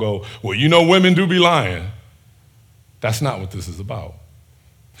comes out, go, well, you know women do be lying. That's not what this is about.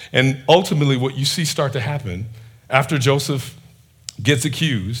 And ultimately what you see start to happen after Joseph gets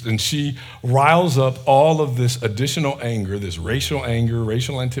accused and she riles up all of this additional anger, this racial anger,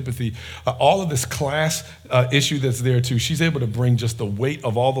 racial antipathy, all of this class issue that's there too. She's able to bring just the weight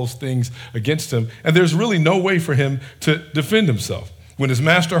of all those things against him. And there's really no way for him to defend himself. When his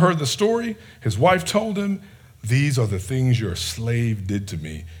master heard the story, his wife told him, these are the things your slave did to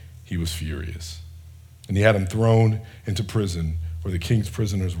me. He was furious. And he had him thrown into prison where the king's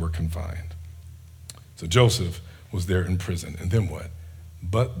prisoners were confined. So Joseph was there in prison. And then what?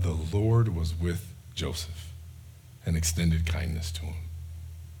 But the Lord was with Joseph and extended kindness to him.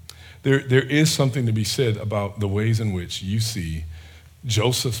 There is something to be said about the ways in which you see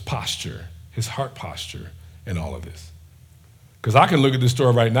Joseph's posture, his heart posture in all of this. Because I can look at this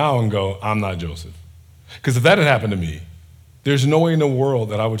story right now and go, I'm not Joseph. Because if that had happened to me, there's no way in the world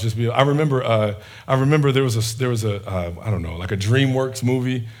that I would just be. I remember there was a I don't know, like a DreamWorks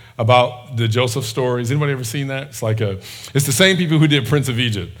movie about the Joseph stories. Anybody ever seen that? It's the same people who did Prince of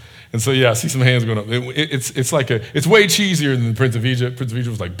Egypt. And so yeah, I see some hands going up. It's way cheesier than Prince of Egypt. Prince of Egypt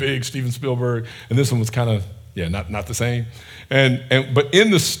was like big, Steven Spielberg, and this one was kind of not the same. But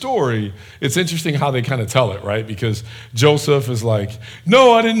in the story, it's interesting how they kind of tell it, right? Because Joseph is like,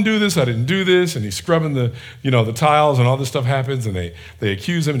 no, I didn't do this, and he's scrubbing the tiles, and all this stuff happens, and they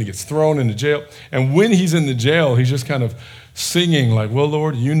accuse him, and he gets thrown into jail. And when he's in the jail, he's just kind of singing like, well,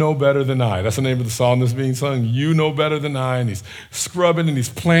 Lord, you know better than I. That's the name of the song that's being sung. You know better than I. And he's scrubbing and he's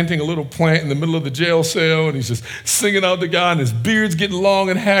planting a little plant in the middle of the jail cell and he's just singing out to God and his beard's getting long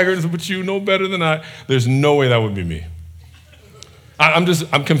and haggard. But you know better than I. There's no way that would be me.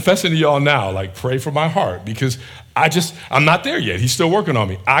 I'm confessing to y'all now, like pray for my heart because I'm not there yet. He's still working on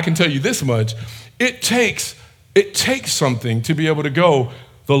me. I can tell you this much. It takes something to be able to go,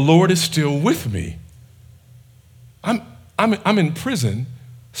 the Lord is still with me. I'm in prison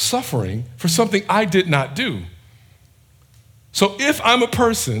suffering for something I did not do. So if I'm a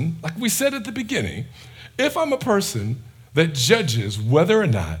person, like we said at the beginning, if I'm a person that judges whether or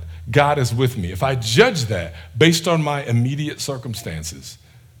not God is with me, if I judge that based on my immediate circumstances,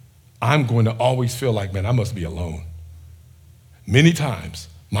 I'm going to always feel like, man, I must be alone. Many times,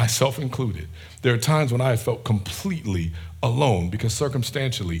 myself included, there are times when I have felt completely alone because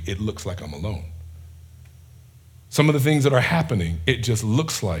circumstantially it looks like I'm alone. Some of the things that are happening, it just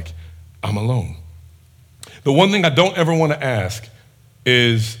looks like I'm alone. The one thing I don't ever want to ask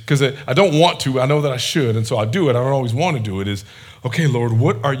is, because I don't want to, I know that I should, and so I do it, I don't always want to do it, is, okay, Lord,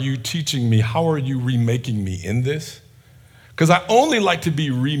 what are you teaching me? How are you remaking me in this? Because I only like to be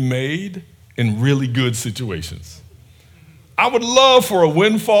remade in really good situations. I would love for a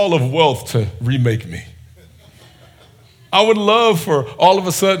windfall of wealth to remake me. I would love for all of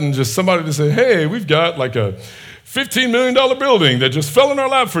a sudden just somebody to say, hey, we've got like a $15 million building that just fell in our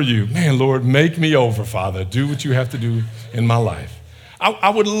lap for you. Man, Lord, make me over, Father. Do what you have to do in my life.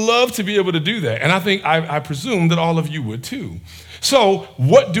 I would love to be able to do that. And I think, I presume that all of you would too. So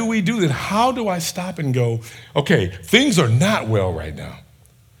what do we do then? How do I stop and go, okay, things are not well right now.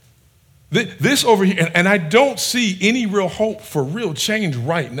 This over here, and I don't see any real hope for real change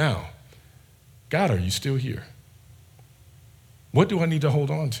right now. God, are you still here? What do I need to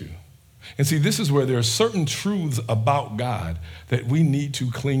hold on to? And see, this is where there are certain truths about God that we need to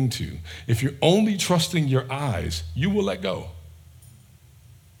cling to. If you're only trusting your eyes, you will let go.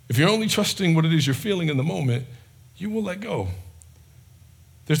 If you're only trusting what it is you're feeling in the moment, you will let go.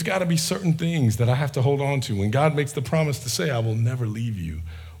 There's got to be certain things that I have to hold on to. When God makes the promise to say, I will never leave you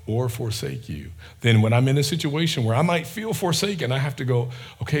or forsake you, then when I'm in a situation where I might feel forsaken, I have to go,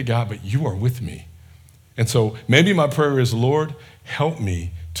 okay, God, but you are with me. And so maybe my prayer is, Lord, help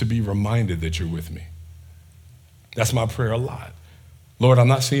me to be reminded that you're with me. That's my prayer a lot. Lord, I'm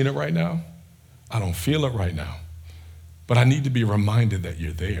not seeing it right now. I don't feel it right now. But I need to be reminded that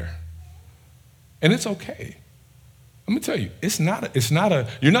you're there. And it's okay. I'm gonna tell you,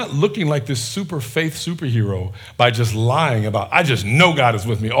 you're not looking like this super faith superhero by just lying about, I just know God is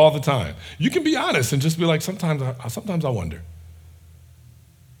with me all the time. You can be honest and just be like, sometimes I wonder.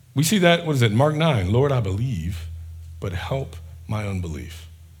 We see that, Mark 9, Lord, I believe, but help my unbelief.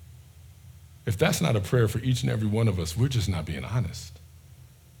 If that's not a prayer for each and every one of us, we're just not being honest.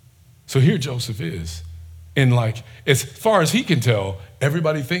 So here Joseph is. And like, as far as he can tell,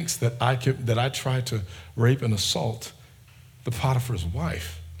 everybody thinks that I tried to rape and assault the Potiphar's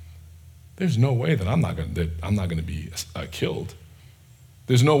wife. There's no way that I'm not going to be killed.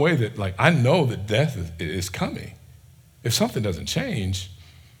 There's no way that, like, I know that death is coming. If something doesn't change,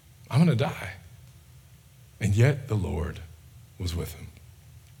 I'm going to die. And yet the Lord was with him.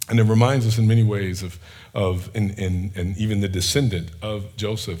 And it reminds us in many ways and even the descendant of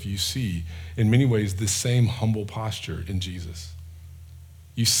Joseph, you see in many ways this same humble posture in Jesus.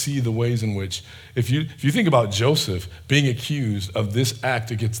 You see the ways in which, if you think about Joseph being accused of this act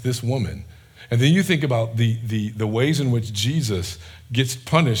against this woman, and then you think about the ways in which Jesus gets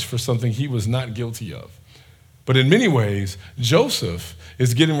punished for something he was not guilty of. But in many ways, Joseph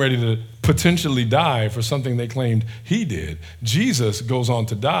is getting ready to potentially die for something they claimed he did. Jesus goes on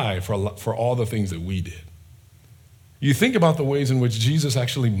to die for all the things that we did. You think about the ways in which Jesus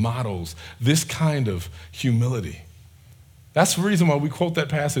actually models this kind of humility. That's the reason why we quote that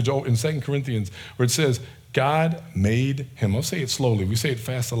passage in 2 Corinthians where it says, God made him. I'll say it slowly. We say it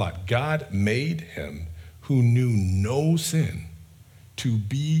fast a lot. God made him who knew no sin to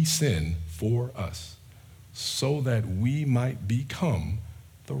be sin for us, so that we might become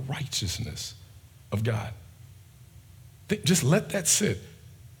the righteousness of God. Just let that sit.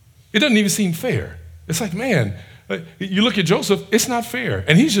 It doesn't even seem fair. It's like, man, you look at Joseph, it's not fair.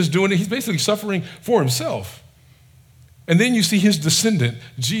 And he's just doing it. He's basically suffering for himself. And then you see his descendant,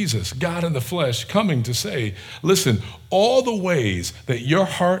 Jesus, God in the flesh, coming to say, listen, all the ways that your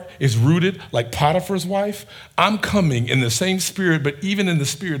heart is rooted like Potiphar's wife, I'm coming in the same spirit, but even in the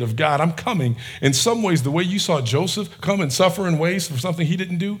spirit of God, I'm coming in some ways the way you saw Joseph come and suffer in ways for something he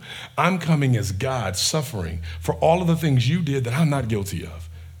didn't do. I'm coming as God suffering for all of the things you did that I'm not guilty of.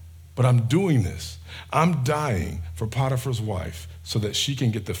 But I'm doing this. I'm dying for Potiphar's wife so that she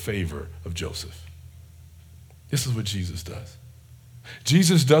can get the favor of Joseph. This is what Jesus does.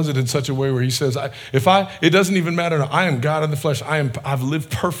 Jesus does it in such a way where he says, it doesn't even matter. I am God in the flesh. I've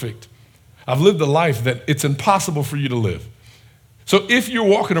lived perfect. I've lived a life that it's impossible for you to live. So if you're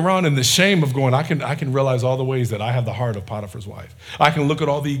walking around in the shame of going, I can realize all the ways that I have the heart of Potiphar's wife. I can look at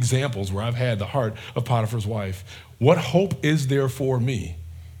all the examples where I've had the heart of Potiphar's wife. What hope is there for me?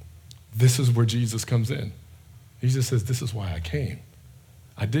 This is where Jesus comes in. Jesus says, this is why I came.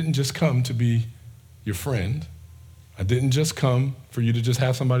 I didn't just come to be your friend. I didn't just come for you to just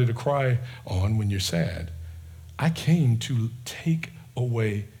have somebody to cry on when you're sad. I came to take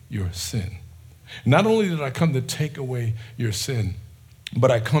away your sin. Not only did I come to take away your sin, but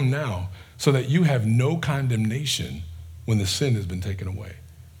I come now so that you have no condemnation when the sin has been taken away.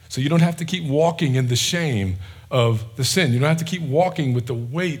 So you don't have to keep walking in the shame of the sin. You don't have to keep walking with the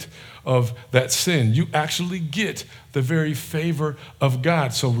weight of that sin. You actually get the very favor of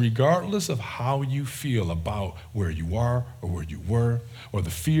God. So regardless of how you feel about where you are or where you were or the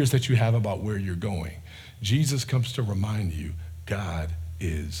fears that you have about where you're going, Jesus comes to remind you, God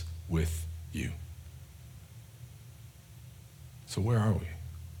is with you. So where are we?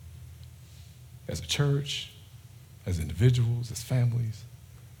 As a church, as individuals, as families,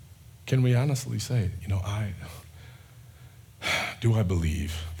 can we honestly say, do I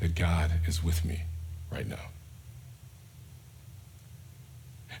believe that God is with me right now?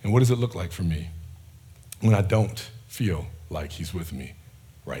 And what does it look like for me when I don't feel like he's with me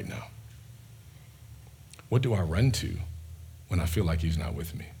right now? What do I run to when I feel like he's not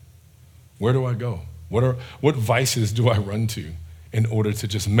with me? Where do I go? What vices do I run to in order to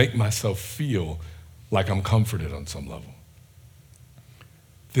just make myself feel like I'm comforted on some level?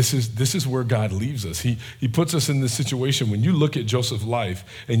 This is where God leaves us. He puts us in this situation. When you look at Joseph's life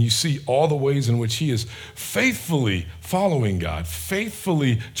and you see all the ways in which he is faithfully following God,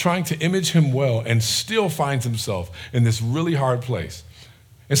 faithfully trying to image him well, and still finds himself in this really hard place.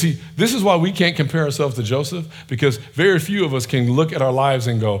 And see, this is why we can't compare ourselves to Joseph, because very few of us can look at our lives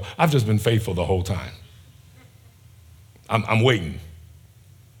and go, I've just been faithful the whole time. I'm waiting.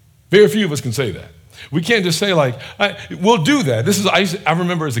 Very few of us can say that. We can't just say we'll do that. I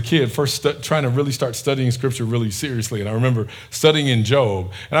remember as a kid first trying to really start studying scripture really seriously. And I remember studying in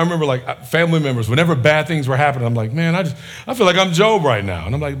Job. And I remember family members, whenever bad things were happening, I'm like, man, I feel like I'm Job right now.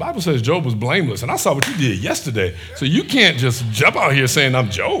 And I'm like, the Bible says Job was blameless. And I saw what you did yesterday. So you can't just jump out here saying I'm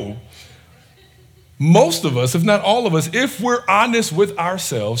Job. Most of us, if not all of us, if we're honest with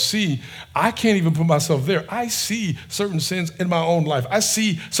ourselves, see, I can't even put myself there. I see certain sins in my own life. I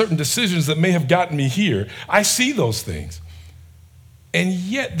see certain decisions that may have gotten me here. I see those things. And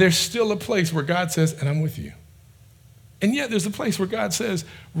yet there's still a place where God says, and I'm with you. And yet there's a place where God says,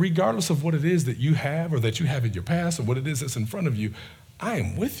 regardless of what it is that you have or that you have in your past or what it is that's in front of you, I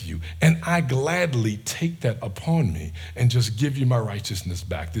am with you. And I gladly take that upon me and just give you my righteousness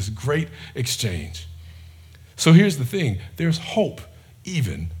back. This great exchange. So here's the thing. There's hope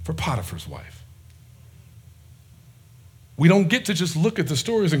even for Potiphar's wife. We don't get to just look at the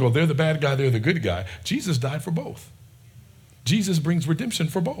stories and go, they're the bad guy, they're the good guy. Jesus died for both. Jesus brings redemption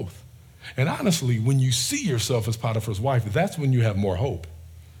for both. And honestly, when you see yourself as Potiphar's wife, that's when you have more hope.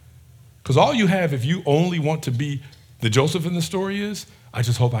 Because all you have, if you only want to be the Joseph in the story, is, I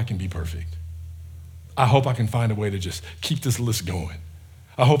just hope I can be perfect. I hope I can find a way to just keep this list going.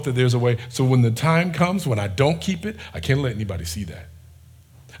 I hope that there's a way, so when the time comes when I don't keep it, I can't let anybody see that.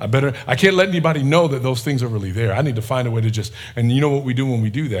 I can't let anybody know that those things are really there. I need to find a way to just, and you know what we do when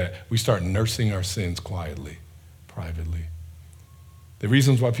we do that? We start nursing our sins quietly, privately. The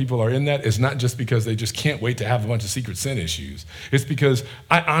reasons why people are in that is not just because they just can't wait to have a bunch of secret sin issues. It's because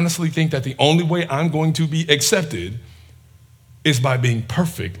I honestly think that the only way I'm going to be accepted is by being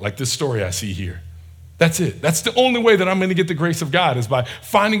perfect, like this story I see here. That's it. That's the only way that I'm going to get the grace of God, is by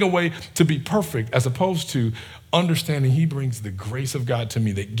finding a way to be perfect, as opposed to understanding He brings the grace of God to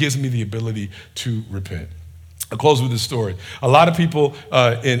me that gives me the ability to repent. I'll close with this story. A lot of people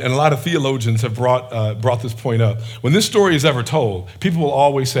and a lot of theologians have brought this point up. When this story is ever told, people will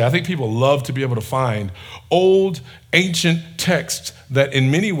always say, I think people love to be able to find old, ancient texts that in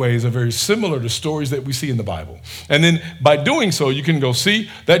many ways are very similar to stories that we see in the Bible. And then by doing so, you can go, see,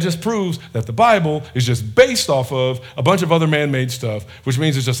 that just proves that the Bible is just based off of a bunch of other man-made stuff, which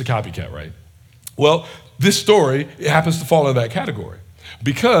means it's just a copycat, right? Well, this story, it happens to fall into that category.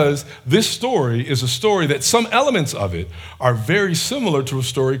 Because this story is a story that some elements of it are very similar to a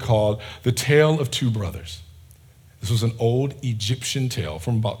story called The Tale of Two Brothers. This was an old Egyptian tale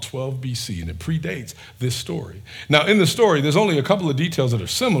from about 12 BC, and it predates this story. Now, in the story, there's only a couple of details that are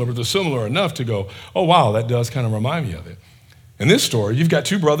similar, but they're similar enough to go, oh, wow, that does kind of remind me of it. In this story, you've got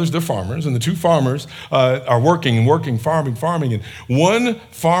two brothers, they're farmers, and the two farmers are working, farming, and one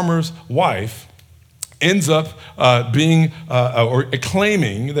farmer's wife ends up or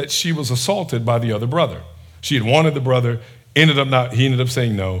claiming that she was assaulted by the other brother. She had wanted the brother, he ended up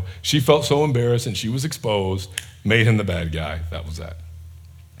saying no. She felt so embarrassed and she was exposed, made him the bad guy. That was that.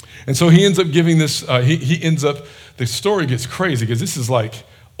 And so he ends up giving this, the story gets crazy because this is like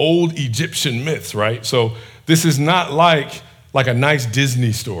old Egyptian myths, right? So this is not like a nice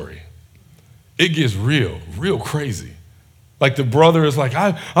Disney story. It gets real crazy. Like the brother is like,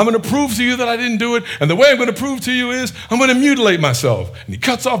 I'm going to prove to you that I didn't do it. And the way I'm going to prove to you is I'm going to mutilate myself. And he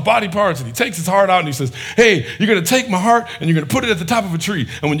cuts off body parts and he takes his heart out and he says, hey, you're going to take my heart and you're going to put it at the top of a tree.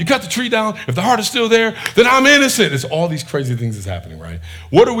 And when you cut the tree down, if the heart is still there, then I'm innocent. It's all these crazy things that's happening, right?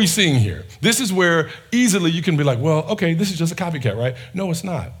 What are we seeing here? This is where easily you can be like, well, okay, this is just a copycat, right? No, it's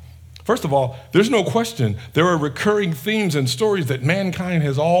not. First of all, there's no question there are recurring themes and stories that mankind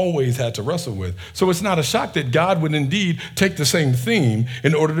has always had to wrestle with. So it's not a shock that God would indeed take the same theme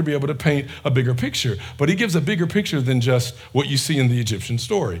in order to be able to paint a bigger picture. But he gives a bigger picture than just what you see in the Egyptian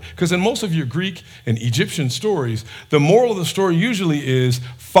story. Because in most of your Greek and Egyptian stories, the moral of the story usually is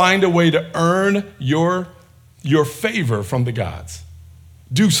find a way to earn your favor from the gods.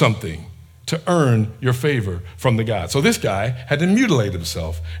 Do something to earn your favor from the gods. So this guy had to mutilate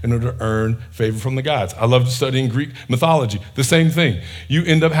himself in order to earn favor from the gods. I love studying Greek mythology. The same thing. You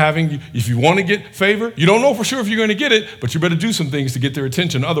end up having, if you want to get favor, you don't know for sure if you're going to get it, but you better do some things to get their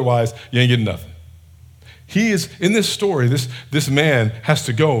attention. Otherwise, you ain't getting nothing. He is, in this story, this man has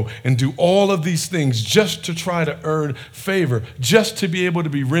to go and do all of these things just to try to earn favor, just to be able to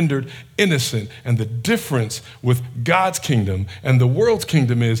be rendered innocent. And the difference with God's kingdom and the world's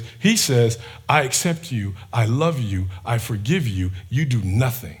kingdom is, he says, I accept you, I love you, I forgive you, you do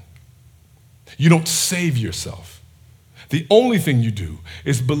nothing. You don't save yourself. The only thing you do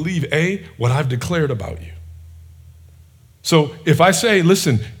is believe, A, what I've declared about you. So if I say,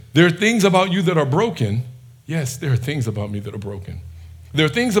 listen, there are things about you that are broken, yes, there are things about me that are broken. There are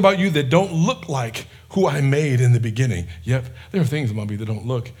things about you that don't look like who I made in the beginning. Yep, there are things about me that don't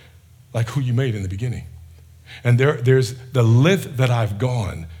look like who you made in the beginning. And there's the length that I've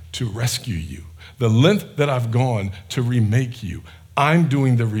gone to rescue you, the length that I've gone to remake you. I'm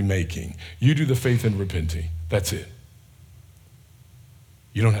doing the remaking. You do the faith and repenting. That's it.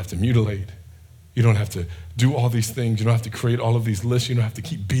 You don't have to mutilate. You don't have to do all these things. You don't have to create all of these lists. You don't have to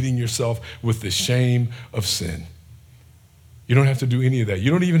keep beating yourself with the shame of sin. You don't have to do any of that.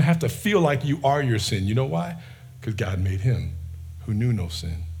 You don't even have to feel like you are your sin. You know why? Because God made him who knew no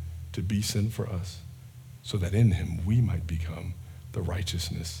sin to be sin for us, so that in him we might become the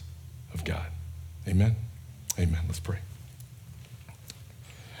righteousness of God. Amen? Amen. Let's pray.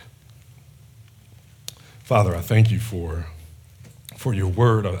 Father, I thank you for your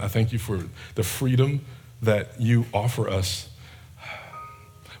word. I thank you for the freedom that you offer us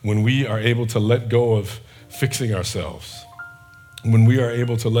when we are able to let go of fixing ourselves, when we are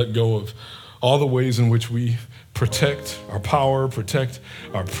able to let go of all the ways in which we protect our power, protect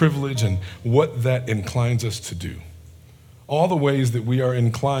our privilege, and what that inclines us to do. All the ways that we are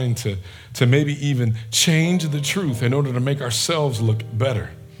inclined to maybe even change the truth in order to make ourselves look better.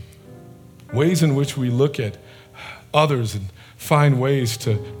 Ways in which we look at others and find ways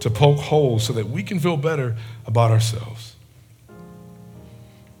to poke holes so that we can feel better about ourselves.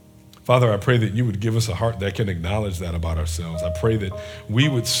 Father, I pray that you would give us a heart that can acknowledge that about ourselves. I pray that we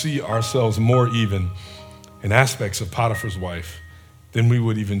would see ourselves more even in aspects of Potiphar's wife than we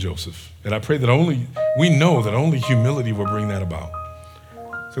would even Joseph. And I pray that we know that only humility will bring that about.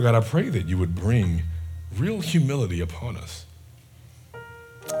 So God, I pray that you would bring real humility upon us.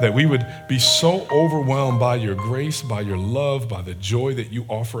 That we would be so overwhelmed by your grace, by your love, by the joy that you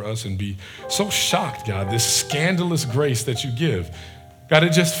offer us, and be so shocked, God, this scandalous grace that you give. God,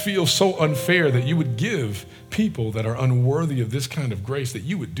 it just feels so unfair that you would give people that are unworthy of this kind of grace, that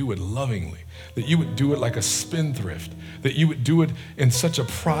you would do it lovingly, that you would do it like a spendthrift, that you would do it in such a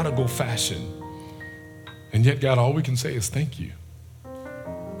prodigal fashion. And yet, God, all we can say is thank you.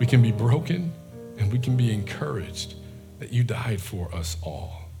 We can be broken and we can be encouraged that you died for us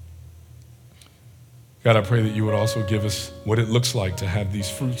all. God, I pray that you would also give us what it looks like to have these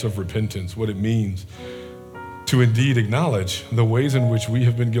fruits of repentance, what it means to indeed acknowledge the ways in which we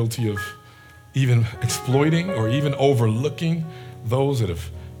have been guilty of even exploiting or even overlooking those that have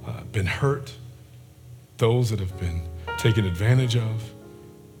been hurt, those that have been taken advantage of.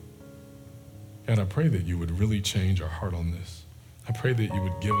 God, I pray that you would really change our heart on this. I pray that you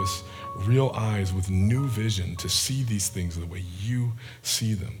would give us real eyes with new vision to see these things the way you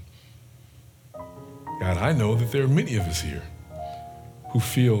see them. God, I know that there are many of us here who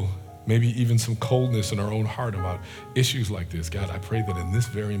feel maybe even some coldness in our own heart about issues like this. God, I pray that in this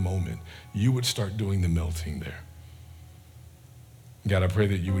very moment, you would start doing the melting there. God, I pray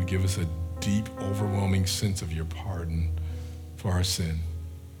that you would give us a deep, overwhelming sense of your pardon for our sin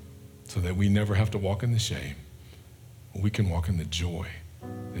so that we never have to walk in the shame. We can walk in the joy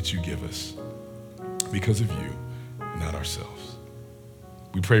that you give us because of you, not ourselves.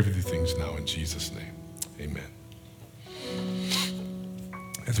 We pray for these things now in Jesus' name. Amen.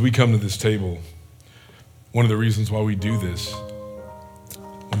 As we come to this table, one of the reasons why we do this,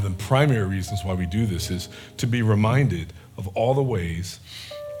 one of the primary reasons why we do this is to be reminded of all the ways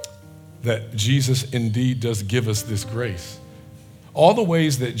that Jesus indeed does give us this grace. All the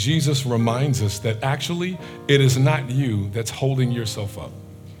ways that Jesus reminds us that actually it is not you that's holding yourself up.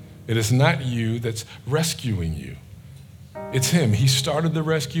 It is not you that's rescuing you. It's him. He started the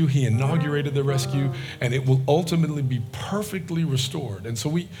rescue. He inaugurated the rescue, and it will ultimately be perfectly restored. And so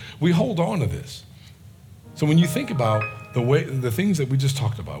we hold on to this. So when you think about the things that we just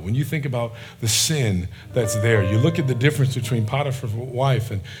talked about, when you think about the sin that's there, you look at the difference between Potiphar's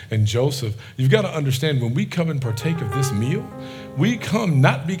wife and Joseph, you've got to understand when we come and partake of this meal, we come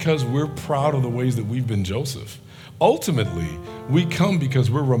not because we're proud of the ways that we've been Joseph. Ultimately, we come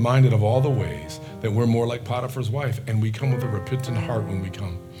because we're reminded of all the ways that we're more like Potiphar's wife, and we come with a repentant heart when we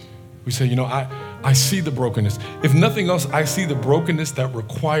come. We say, I see the brokenness. If nothing else, I see the brokenness that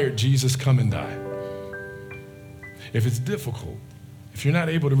required Jesus come and die. If it's difficult, if you're not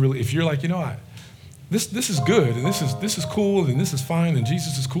able to really, if you're like, this is good, and this is cool, and this is fine, and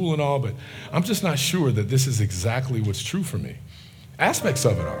Jesus is cool and all, but I'm just not sure that this is exactly what's true for me. Aspects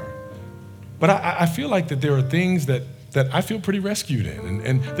of it are. But I feel like that there are things that I feel pretty rescued in.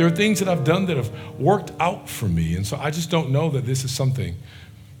 And there are things that I've done that have worked out for me. And so I just don't know that this is something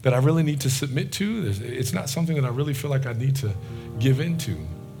that I really need to submit to. It's not something that I really feel like I need to give into.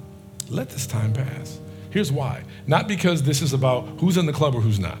 Let this time pass. Here's why. Not because this is about who's in the club or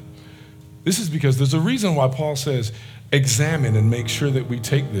who's not. This is because there's a reason why Paul says, examine and make sure that we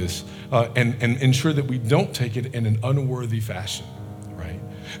take this and ensure that we don't take it in an unworthy fashion.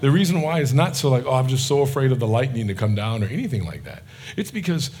 The reason why is not so like, I'm just so afraid of the lightning to come down or anything like that. It's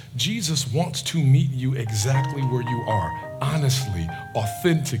because Jesus wants to meet you exactly where you are, honestly,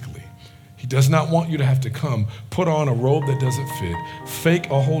 authentically. He does not want you to have to come, put on a robe that doesn't fit, fake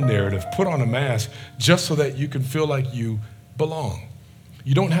a whole narrative, put on a mask just so that you can feel like you belong.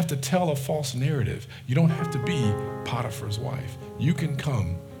 You don't have to tell a false narrative. You don't have to be Potiphar's wife. You can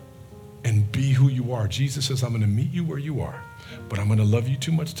come and be who you are. Jesus says, I'm going to meet you where you are, but I'm going to love you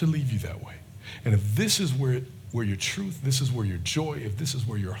too much to leave you that way. And if this is where your truth, this is where your joy, if this is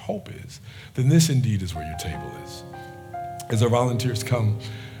where your hope is, then this indeed is where your table is. As our volunteers come,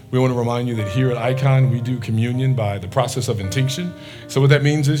 We want to remind you that here at Icon, we do communion by the process of intinction. So what that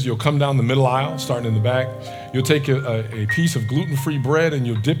means is you'll come down the middle aisle, starting in the back. You'll take a piece of gluten-free bread and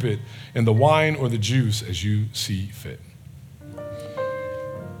you'll dip it in the wine or the juice as you see fit.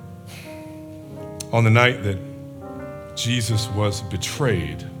 On the night that Jesus was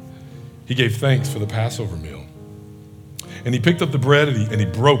betrayed, he gave thanks for the Passover meal. And he picked up the bread and he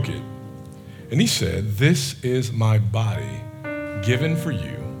broke it. And he said, "This is my body given for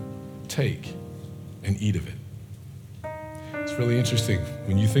you. Take and eat of it." It's really interesting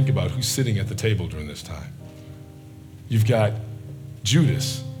when you think about who's sitting at the table during this time. You've got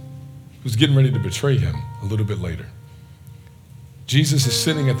Judas, who's getting ready to betray him a little bit later. Jesus is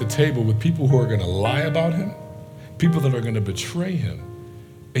sitting at the table with people who are going to lie about him, people that are going to betray him,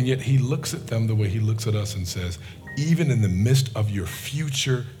 and yet he looks at them the way he looks at us and says, "Even in the midst of your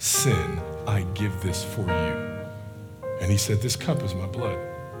future sin, I give this for you." And he said, "This cup is my blood,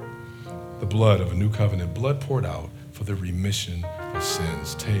 the blood of a new covenant, blood poured out for the remission of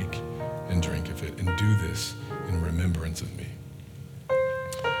sins. Take and drink of it, and do this in remembrance of me."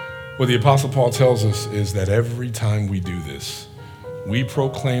 What the Apostle Paul tells us is that every time we do this, we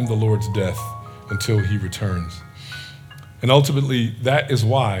proclaim the Lord's death until he returns. And ultimately, that is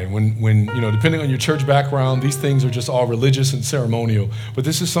why when depending on your church background, these things are just all religious and ceremonial. But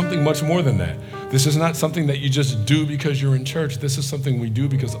this is something much more than that. This is not something that you just do because you're in church. This is something we do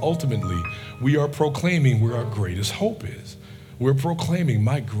because ultimately we are proclaiming where our greatest hope is. We're proclaiming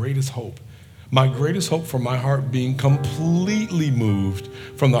my greatest hope. My greatest hope for my heart being completely moved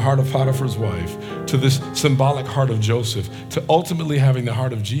from the heart of Potiphar's wife to this symbolic heart of Joseph to ultimately having the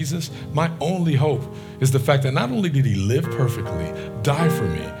heart of Jesus. My only hope is the fact that not only did he live perfectly, die for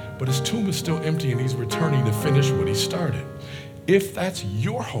me, but his tomb is still empty and he's returning to finish what he started. If that's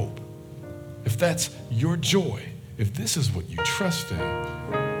your hope, if that's your joy, if this is what you trust in,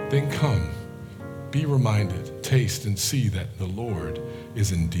 then come, be reminded, taste and see that the Lord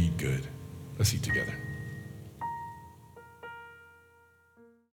is indeed good. Let's eat together.